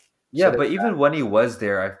been out. Yeah, So but even when he was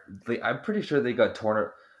there, I'm pretty sure they got torn,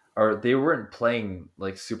 or they weren't playing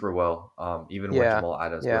like super well. Even when Jamal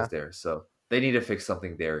Adams was there, so they need to fix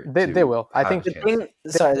something there. They will. I think the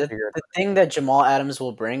thing that Jamal Adams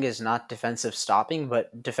will bring is not defensive stopping,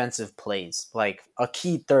 but defensive plays, like a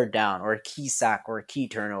key third down or a key sack or a key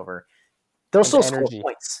turnover. They'll still score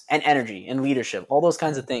points and energy and leadership, all those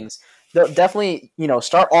kinds of things. They'll definitely,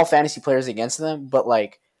 start all fantasy players against them, but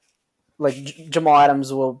like Jamal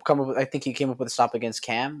Adams will come up with, I think he came up with a stop against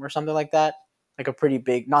Cam or something like that. Like a pretty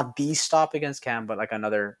big, not the stop against Cam, but like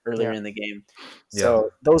another earlier in the game. So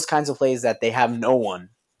those kinds of plays that they have no one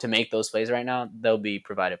to make those plays right now, they'll be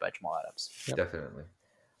provided by Jamal Adams. Yep. Definitely.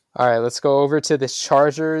 All right, let's go over to the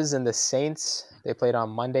Chargers and the Saints. They played on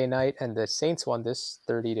Monday night, and the Saints won this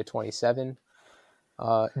 30-27.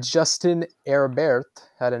 Justin Herbert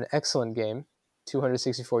had an excellent game,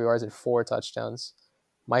 264 yards and 4 touchdowns.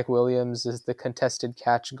 Mike Williams is the contested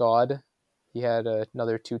catch god. He had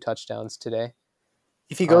another 2 touchdowns today.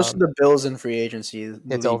 If he goes to the Bills in free agency,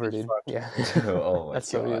 it's over, dude. Yeah. Oh my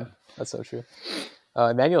That's God. so good. That's so true.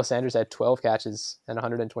 Emmanuel Sanders had 12 catches and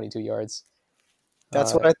 122 yards.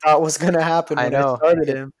 That's what I thought was going to happen when I started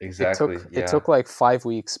him. Exactly. It took like 5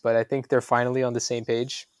 weeks, but I think they're finally on the same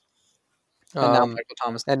page. And now Michael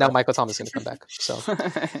Thomas. And now Michael Thomas is going to come back. So,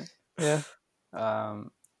 yeah.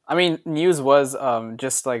 I mean, news was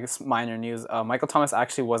just like minor news. Michael Thomas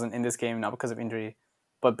actually wasn't in this game, not because of injury,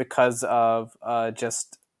 but because of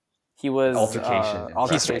he was altercation.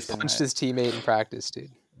 He straight punched his teammate in practice,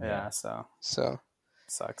 dude. Yeah, so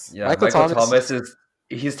sucks. Yeah, Michael Thomas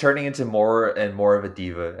he's turning into more and more of a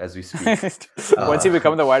diva as we speak. Once you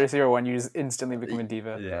become the wide receiver one, you just instantly become a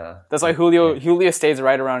diva. Yeah, that's why Julio stays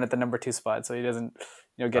right around at the number 2 spot, so he doesn't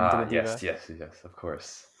get into the diva. Yes, of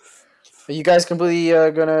course. Are you guys completely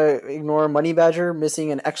gonna ignore Money Badger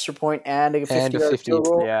missing an extra point and a 50 field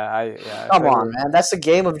goal? Yeah, Come on, man. That's the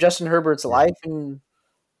game of Justin Herbert's life, and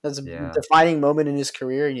that's a defining moment in his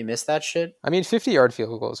career, and you miss that shit. I mean, 50-yard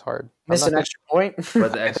field goal is hard. Miss an extra point,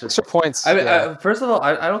 but the extra points. I mean, first of all,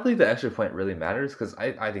 I don't think the extra point really matters, because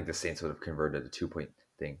I think the Saints would have converted a 2-point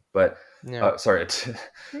thing. But sorry,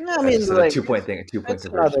 I mean, a 2-point thing, a 2-point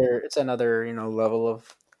conversion. It's another level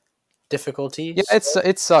of difficulty. Yeah,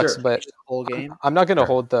 it sucks, but whole game. I'm not going to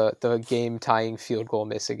hold the game-tying field goal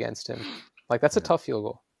miss against him. Like, that's a tough field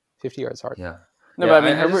goal. 50 yards hard. Yeah. No, but I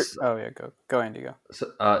mean, Herbert. Go Andy, go.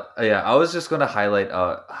 So, I was just going to highlight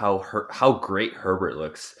how great Herbert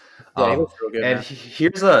looks. Yeah, he looks real good. And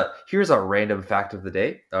here's a random fact of the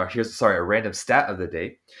day. A random stat of the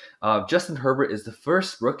day. Justin Herbert is the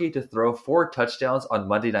first rookie to throw 4 touchdowns on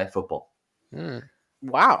Monday Night Football.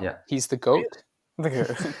 Wow. Yeah, he's the GOAT.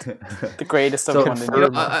 The greatest of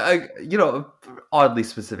oddly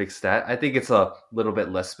specific stat. I think it's a little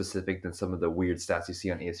bit less specific than some of the weird stats you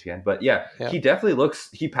see on ESPN. But he definitely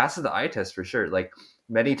he passes the eye test for sure. Like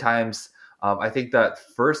many times, I think that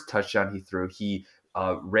first touchdown he threw, he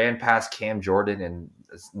ran past Cam Jordan and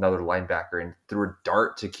another linebacker and threw a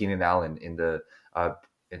dart to Keenan Allen to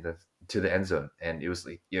the end zone, and it was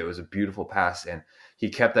a beautiful pass, and he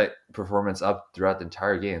kept that performance up throughout the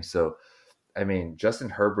entire game. So. I mean, Justin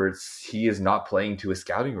Herbert's, he is not playing to a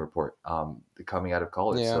scouting report coming out of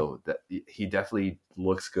college. So that he definitely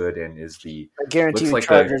looks good and is I guarantee you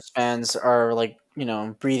Chargers fans are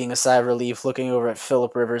breathing a sigh of relief looking over at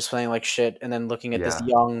Phillip Rivers playing like shit and then looking at this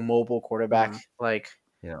young mobile quarterback. I'm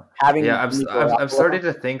starting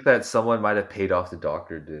to think that someone might have paid off the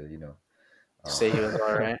doctor to, say he was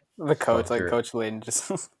all right. The coach, Coach Layden, just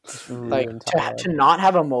to not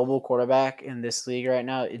have a mobile quarterback in this league right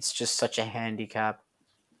now, it's just such a handicap.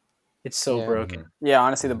 It's so broken. Yeah,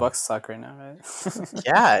 honestly, the Bucs suck right now, right?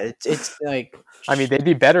 Yeah, it's like. I mean, they'd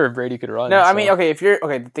be better if Brady could run. No, I mean, okay.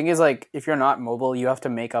 The thing is, if you're not mobile, you have to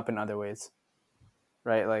make up in other ways,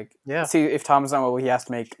 right? See, if Tom's not mobile, he has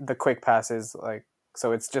to make the quick passes.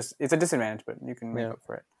 So it's a disadvantage, but you can make up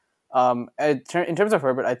for it. In terms of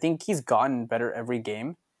Herbert, I think he's gotten better every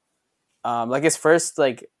game. His first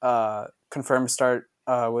confirmed start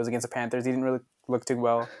was against the Panthers. He didn't really looked too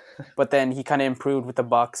well. But then he kind of improved with the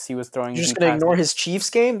Bucks. He was throwing. You're just deep gonna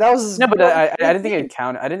passes. No, but I didn't think it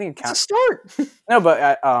counted. I didn't think it It's a counted. start. No,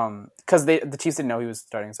 but because the Chiefs didn't know he was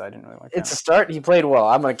starting, so I didn't really want to count. It's a start. He played well.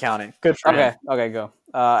 I'm gonna count it. Good for him. Okay, go.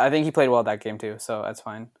 I think he played well that game too, so that's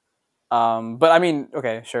fine. But I mean,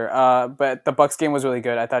 okay, sure. But the Bucks game was really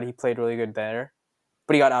good. I thought he played really good there,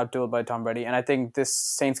 but he got outdueled by Tom Brady. And I think this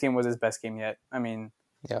Saints game was his best game yet. I mean,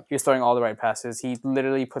 Yep. he was throwing all the right passes. He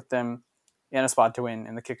literally put them in a spot to win,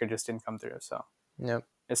 and the kicker just didn't come through. So Yep.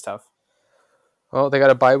 it's tough. Well, they got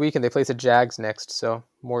a bye week and they play the Jags next, so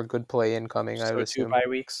more good play incoming, I would So 2 assume. bye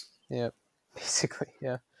weeks. Yeah, basically,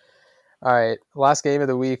 yeah. All right, last game of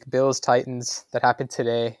the week, Bills-Titans. That happened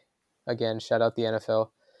today. Again, shout out the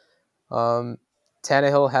NFL.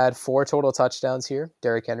 Tannehill had 4 total touchdowns here.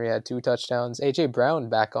 Derrick Henry had 2 touchdowns. A.J. Brown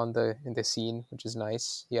back in the scene, which is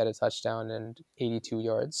nice. He had a touchdown and 82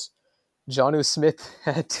 yards. Jonnu Smith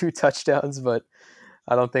had 2 touchdowns, but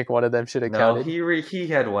I don't think one of them should have No, counted. he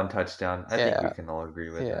had 1 touchdown. I think Yeah. we can all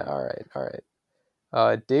agree with Yeah, that. all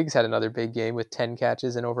right. Diggs had another big game with 10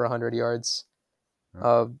 catches and over 100 yards.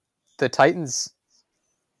 The Titans,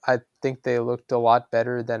 I think they looked a lot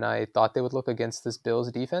better than I thought they would look against this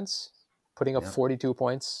Bills defense, putting up 42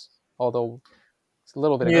 points, although it's a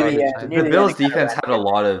little bit of Near the garbage end, time. near The the Bills end, they kinda defense ran had a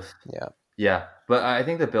lot of Yeah. but I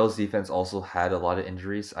think the Bills defense also had a lot of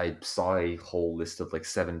injuries. I saw a whole list of like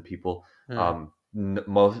 7 people. Mm.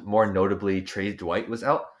 More notably, Trey Dwight was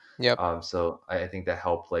out. Yep. So I think that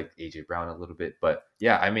helped like AJ Brown a little bit. But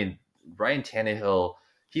yeah, I mean, Ryan Tannehill,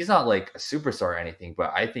 he's not like a superstar or anything,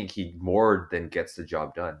 but I think he more than gets the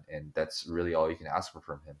job done, and that's really all you can ask for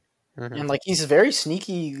from him. Mhm. And like he's very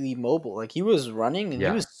sneakily mobile. Like he was running and he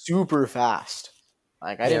Yeah. was super fast.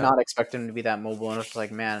 Like I Yeah. did not expect him to be that mobile. And I was just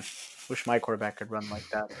like, man, wish my quarterback could run like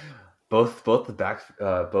that. Both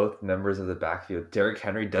members of the backfield. Derrick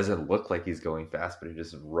Henry doesn't look like he's going fast, but he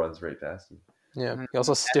just runs right past you. Yeah. He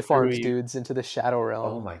also stiff-armed Rui. dudes into the shadow realm.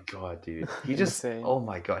 Oh my god, dude! He just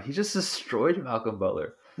Insane. he just destroyed Malcolm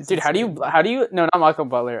Butler. Dude, how do you no, not Michael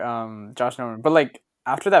Butler, Josh Norman, but like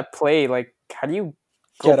after that play, like how do you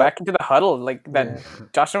go Get up. back into the huddle like that? Yeah.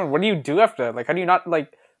 Josh Norman, what do you do after that? Like how do you not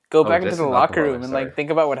like go back into just the Malcolm locker Butler, room and sorry. like think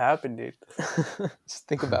about what happened, dude? Just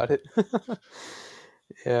think about it.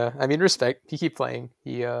 Yeah, I mean, respect. He keep playing.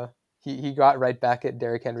 He got right back at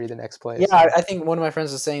Derrick Henry the next play. Yeah, so, I think one of my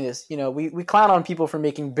friends was saying this. You know, we clown on people for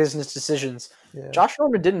making business decisions. yeah. Josh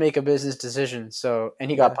Norman didn't make a business decision, so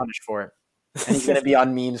and he got Yeah. punished for it. And he's gonna be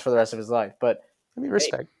on memes for the rest of his life. But I mean,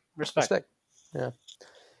 respect. respect. Yeah.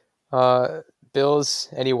 Bills,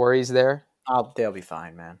 any worries there? They'll be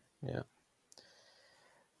fine, man. Yeah.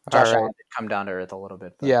 Josh All right. Allen did come down to earth a little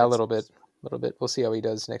bit. But Yeah, a it's- little bit. We'll see how he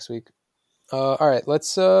does next week. All right,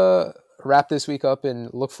 let's wrap this week up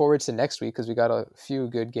and look forward to next week because we got a few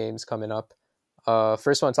good games coming up.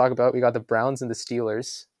 First one to talk about, we got the Browns and the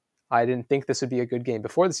Steelers. I didn't think this would be a good game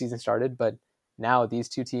before the season started, but now these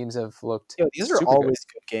two teams have looked. Yo, these are super always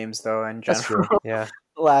good games, though. In That's general, true. Yeah,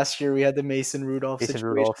 last year we had the Mason Rudolph Mason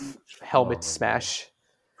situation. Rudolph helmet Oh, smash.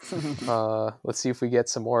 Let's see if we get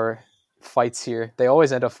some more fights here. They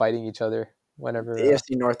always end up fighting each other whenever The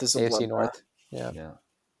AFC North is a AFC bloodbath. North. Yeah,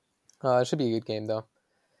 Yeah. it should be a good game though.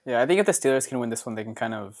 Yeah, I think if the Steelers can win this one, they can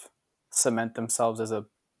kind of cement themselves as a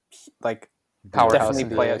like Powerhouse definitely in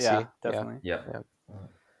the play AFC. it. Yeah, Yeah. definitely. Yeah.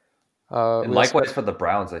 And And likewise for the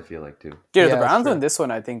Browns, I feel like too. Dude, if Yeah, the Browns sure. win this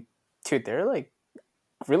one, I think, dude, they're like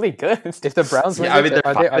really good. If the Browns win, Yeah, I mean, this,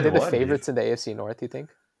 they're are they the 5-1, dude. favorites in the AFC North? You think?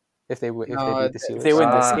 If they beat the Steelers, if they win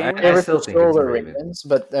this game, I Favorites still will think still it's the the Ravens. Ravens,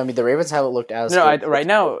 but I mean the Ravens haven't looked as No, good. right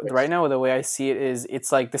now, the way I see it is, it's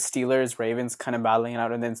like the Steelers, Ravens kind of battling it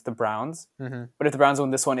out, and then it's the Browns. Mhm. But if the Browns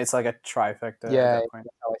win this one, it's like a trifecta. Yeah, at that point.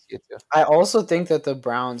 that's how I see it too. I also think that the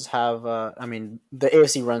Browns have. I mean, the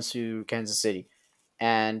AFC runs to Kansas City,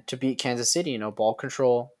 and to beat Kansas City, ball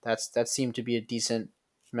control. That seemed to be a decent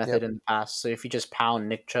method in the past. So if you just pound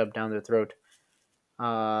Nick Chubb down their throat,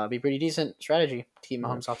 be pretty decent strategy to keep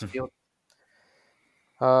Mahomes off the field.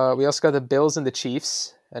 We also got the Bills and the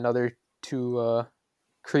Chiefs, another two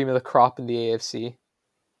cream of the crop in the AFC.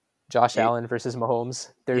 Josh Yeah. Allen versus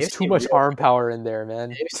Mahomes. There's AFC too much really arm power in there,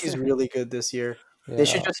 man. AFC is really good this year. Yeah. They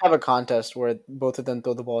should just have a contest where both of them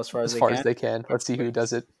throw the ball as far as as they far can. as they can. Let's see who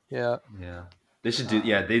does it. Yeah. Yeah. They should do.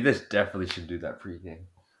 Yeah, they just definitely should do that pregame.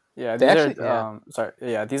 Yeah, They these actually-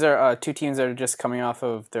 are these are two teams that are just coming off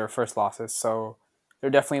of their first losses, so they're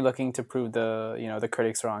definitely looking to prove the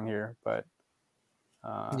critics wrong here. But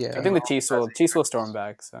Yeah. I think the Chiefs will storm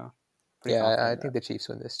back. So pretty Yeah, confident I in think the Chiefs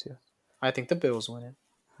win this too. I think the Bills win it.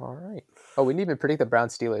 All right. Oh, we didn't even predict the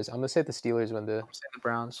Browns Steelers. I'm gonna say the Steelers win the. I'm saying the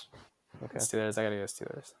Browns. Okay. that. Steelers. I gotta go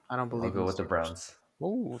Steelers. I don't believe I'll go in with the Steelers. Browns.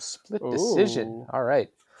 Ooh, split decision. Ooh. All right.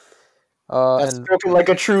 That's spoken like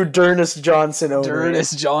a true Durness Johnson owner.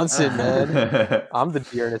 Ernest Johnson, man. I'm the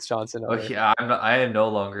Ernest Johnson Oh owner. yeah, I am no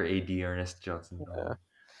longer AD Ernest Johnson. Yeah.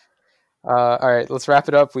 All right, let's wrap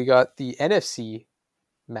it up. We got the NFC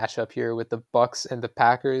matchup here with the Bucks and the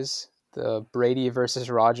Packers, the Brady versus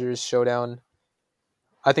Rodgers showdown.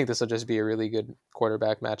 I think this will just be a really good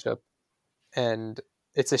quarterback matchup, and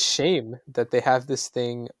it's a shame that they have this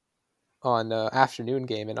thing on afternoon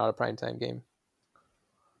game and not a primetime game.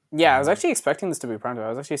 Yeah, I was actually expecting this to be prime time. I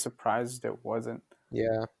was actually surprised it wasn't.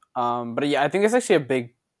 Yeah, But yeah, I think it's actually a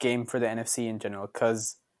big game for the NFC in general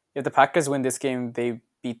because if the Packers win this game, they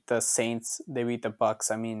beat the Saints, they beat the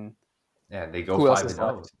Bucks. I mean, Yeah, they go Who else 5 is and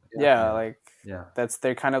left? 0. yeah, like Yeah.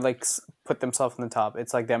 they're kind of like put themselves on the top.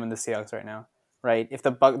 It's like them and the Seahawks right now, right? If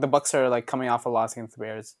the Bucks are like coming off a loss against the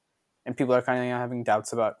Bears, and people are kind of having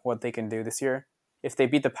doubts about what they can do this year, if they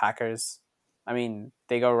beat the Packers, I mean,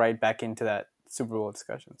 they go right back into that Super Bowl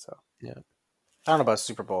discussion. So I don't know about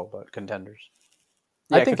Super Bowl, but contenders.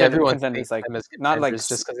 yeah, I think everyone's contenders thinking like them as not like contenders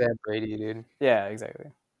just because they have Brady, dude. yeah,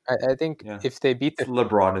 exactly. I think Yeah. if they beat It's the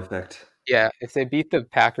LeBron effect. if they beat the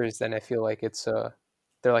Packers, then I feel like it's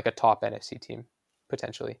they're like a top NFC team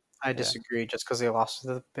potentially. I disagree. Just because they lost to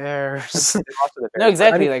the Bears. They lost to the No, Bears.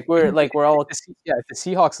 exactly. I mean, We're all if the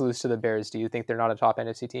Seahawks lose to the Bears, do you think they're not a top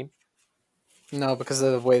NFC team? No, because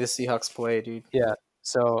of the way the Seahawks play, dude. Yeah.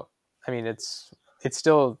 So I mean, it's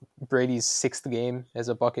still Brady's 6th game as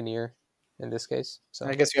a Buccaneer in this case. So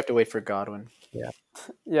I guess you have to wait for Godwin. Yeah,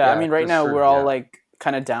 Yeah, I mean, right that's now true, we're all yeah. like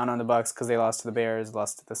kind of down on the Bucks because they lost to the Bears,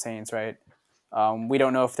 lost to the Saints, right? We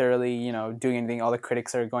don't know if they're really, doing anything. All the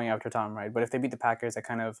critics are going after Tom, right? But if they beat the Packers, that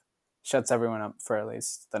kind of shuts everyone up for at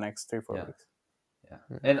least the next 3-4 Yeah. weeks. Yeah.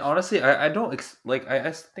 And honestly, I don't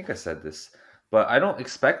I think I said this, but I don't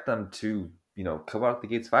expect them to, come out the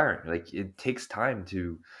gates firing. Like it takes time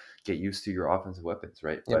to get used to your offensive weapons,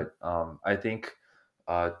 right? Yeah. But I think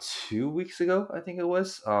 2 weeks ago, I think it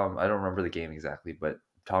was. I don't remember the game exactly, but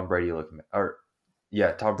Tom Brady looked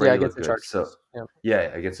Tom Brady against looked the good. Chargers. So Yeah.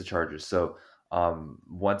 against the Chargers. So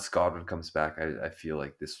once Godwin comes back, I feel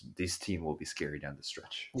like this team will be scary down the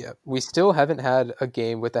stretch. Yeah, we still haven't had a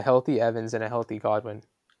game with a healthy Evans and a healthy Godwin.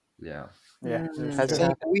 Yeah. Yeah, Hasn't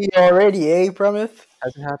happened. We already, Prometh?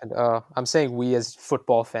 Hasn't happened. I'm saying we as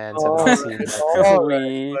football fans Oh, have not seen it. all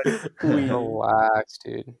we Relax,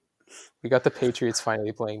 dude. We got the Patriots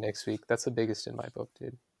finally playing next week. That's the biggest in my book,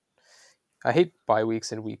 dude. I hate bye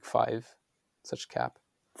weeks in week 5. Such cap.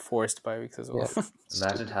 forced bye weeks as well. Yeah.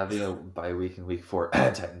 Imagine having a bye week in week 4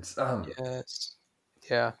 Titans. Yes.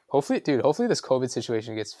 Yeah. Hopefully this COVID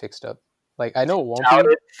situation gets fixed up. Like, I know it won't Doubt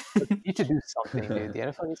be. it. But they need to do something, dude. The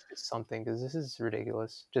NFL needs to do something because this is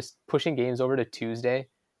ridiculous. Just pushing games over to Tuesday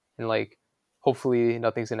and, like, hopefully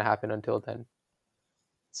nothing's going to happen until then.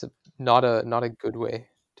 It's not a good way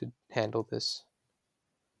to handle this.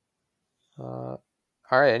 All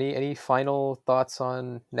right. Any final thoughts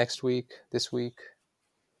on next week, this week?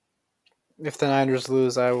 If the Niners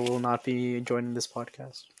lose, I will not be joining this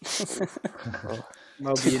podcast.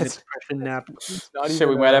 I'll be in a depression nap. Shit,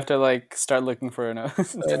 we might have to like start looking for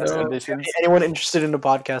auditions. Anyone interested in a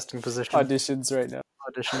podcasting position? Auditions right now.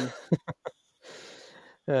 Audition.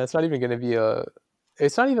 Yeah, it's not even going to be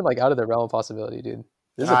it's not even like out of the realm of possibility, dude.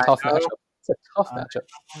 This is a I tough know. matchup. It's a tough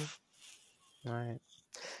matchup. All right.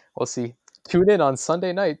 We'll see. Tune in on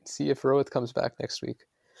Sunday night. See if Rohit comes back next week.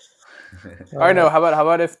 All right, no. How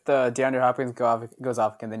about if the DeAndre Hopkins goes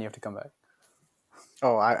off again, then you have to come back.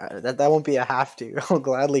 Oh, that won't be a have to. I'll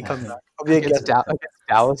gladly come back. I'll be a Against guest. Against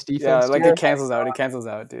Dallas defense. Yeah, like dude. it cancels out. It cancels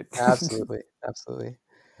out, dude. Absolutely. Absolutely.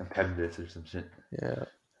 Competitors or some shit. Yeah.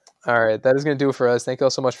 All right. That is going to do it for us. Thank you all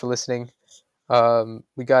so much for listening.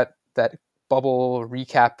 We got that bubble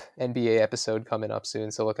recap NBA episode coming up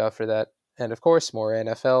soon, so look out for that. And of course, more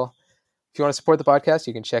NFL. If you want to support the podcast,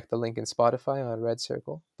 you can check the link in Spotify on Red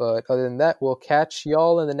Circle. But other than that, we'll catch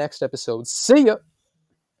y'all in the next episode. See ya!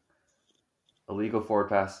 Illegal forward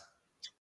pass.